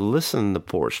much for listening to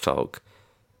Porch Talk.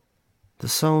 The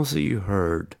songs that you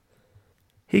heard.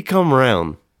 He Come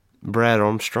Round, Brad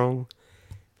Armstrong.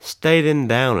 Stayed in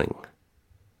Downing,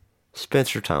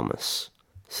 Spencer Thomas.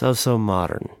 So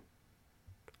Modern,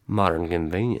 Modern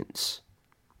Convenience.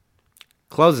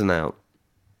 Closing out.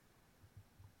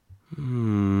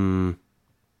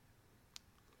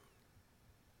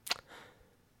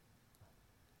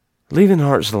 Leaving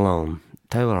Hearts Alone,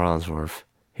 Taylor Onsworth.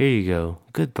 Here you go.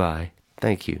 Goodbye.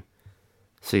 Thank you.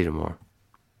 See you tomorrow.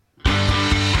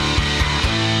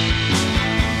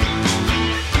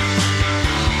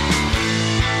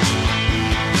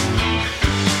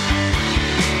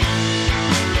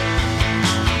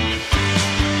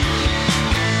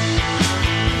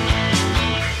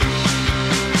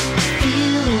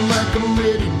 I'm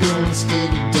ready going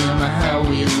steady down the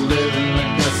highway 11.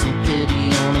 I got some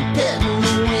pity on a petting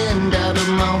the wind out of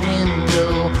my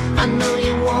window. I know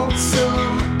you want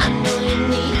some, I know you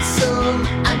need some.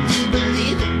 I do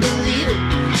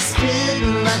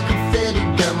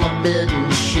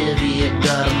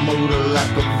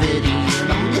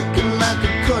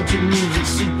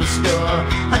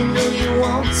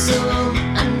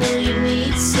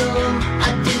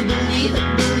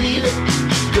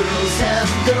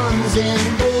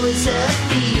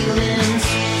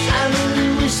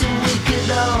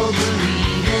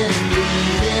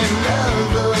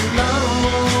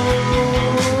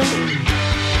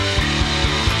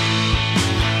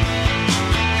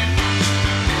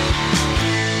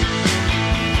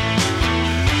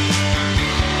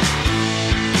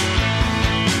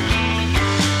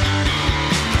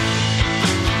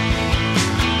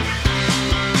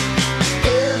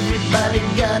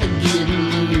to get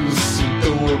loose and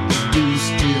throw up the deuce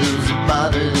to those that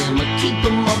bother them or keep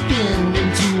them all pinned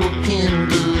into a pin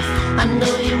booth. I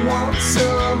know you want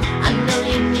some, I know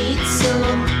you need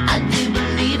some. I do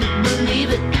believe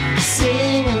it,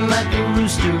 singing like a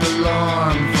rooster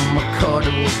alarm from a car to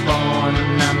a barn,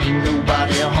 and I mean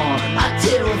nobody harm. I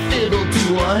tear a fiddle to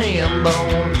a ham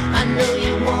bone. I know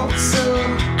you want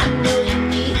some, I know you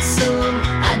need some.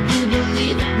 I do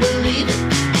believe it.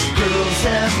 Girls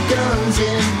have guns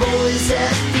and boys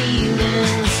have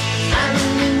feelings. I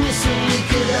really wish that we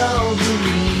could all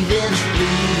believe in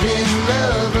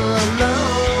love alone.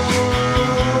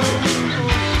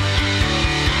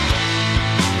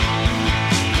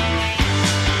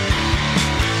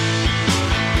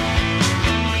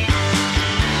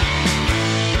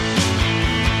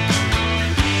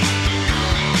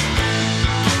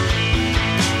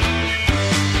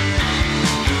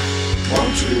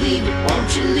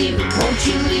 Won't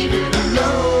you leave it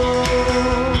alone?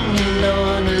 You know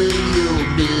none of your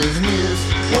business.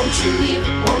 Won't you leave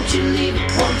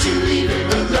it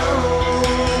alone?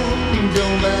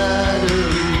 Don't matter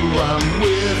who I'm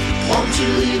with. Won't you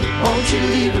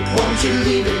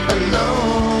leave it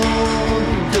alone?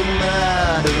 Don't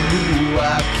matter who I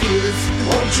kiss.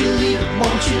 Won't you leave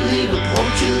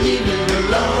it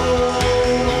alone?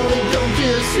 Don't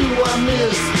guess who I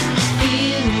miss.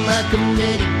 Feeling like I'm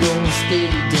ready, going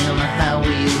steady down the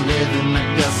highway 11. I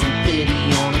got some pity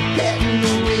on it, letting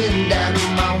the wind out of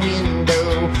my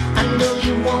window. I know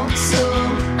you want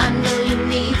some, I know you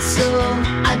need some.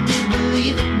 I do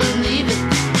believe it.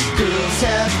 Girls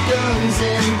have guns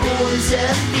and boys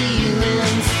have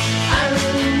feelings. I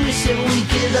really wish that we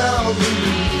could all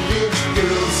believe it.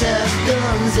 Girls have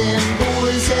guns and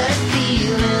boys have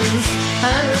feelings. I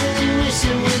really wish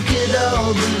that we could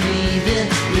all believe it.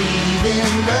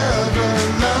 Leaving love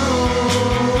alone.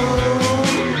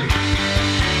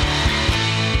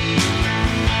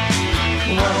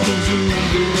 Why won't you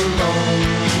leave it alone?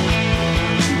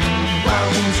 Why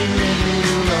won't you leave it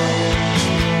alone?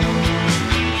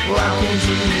 Why won't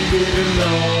you leave it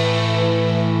alone?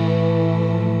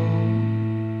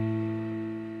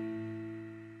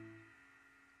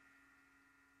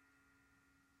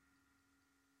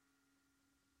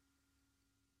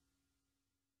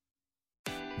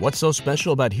 What's so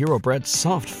special about Hero Bread's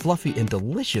soft, fluffy, and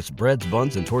delicious breads,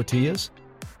 buns, and tortillas?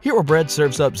 Hero Bread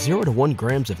serves up 0 to 1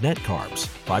 grams of net carbs,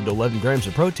 5 to 11 grams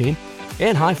of protein,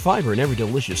 and high fiber in every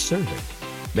delicious serving.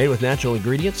 Made with natural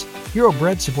ingredients, Hero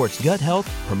Bread supports gut health,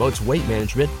 promotes weight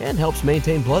management, and helps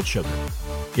maintain blood sugar.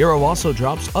 Hero also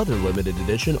drops other limited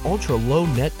edition ultra-low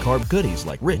net carb goodies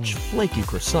like rich, flaky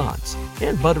croissants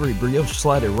and buttery brioche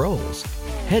slider rolls.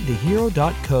 Head to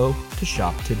hero.co to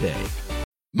shop today.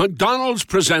 McDonald's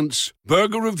presents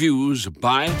Burger Reviews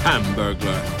by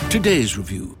Hamburglar. Today's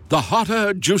review, the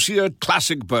hotter, juicier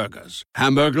classic burgers.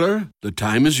 Hamburglar, the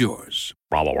time is yours.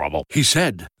 Rubble, rubble. He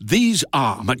said, these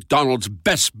are McDonald's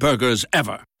best burgers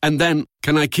ever. And then,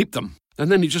 can I keep them? And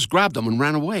then he just grabbed them and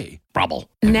ran away. Rubble.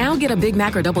 Now get a Big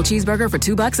Mac or double cheeseburger for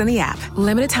 $2 in the app.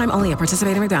 Limited time only at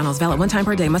participating McDonald's. Valid one time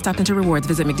per day. Must opt into rewards.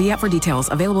 Visit McD app for details.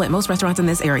 Available at most restaurants in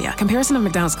this area. Comparison of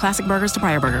McDonald's classic burgers to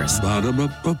prior burgers.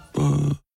 Ba-da-ba-ba-ba.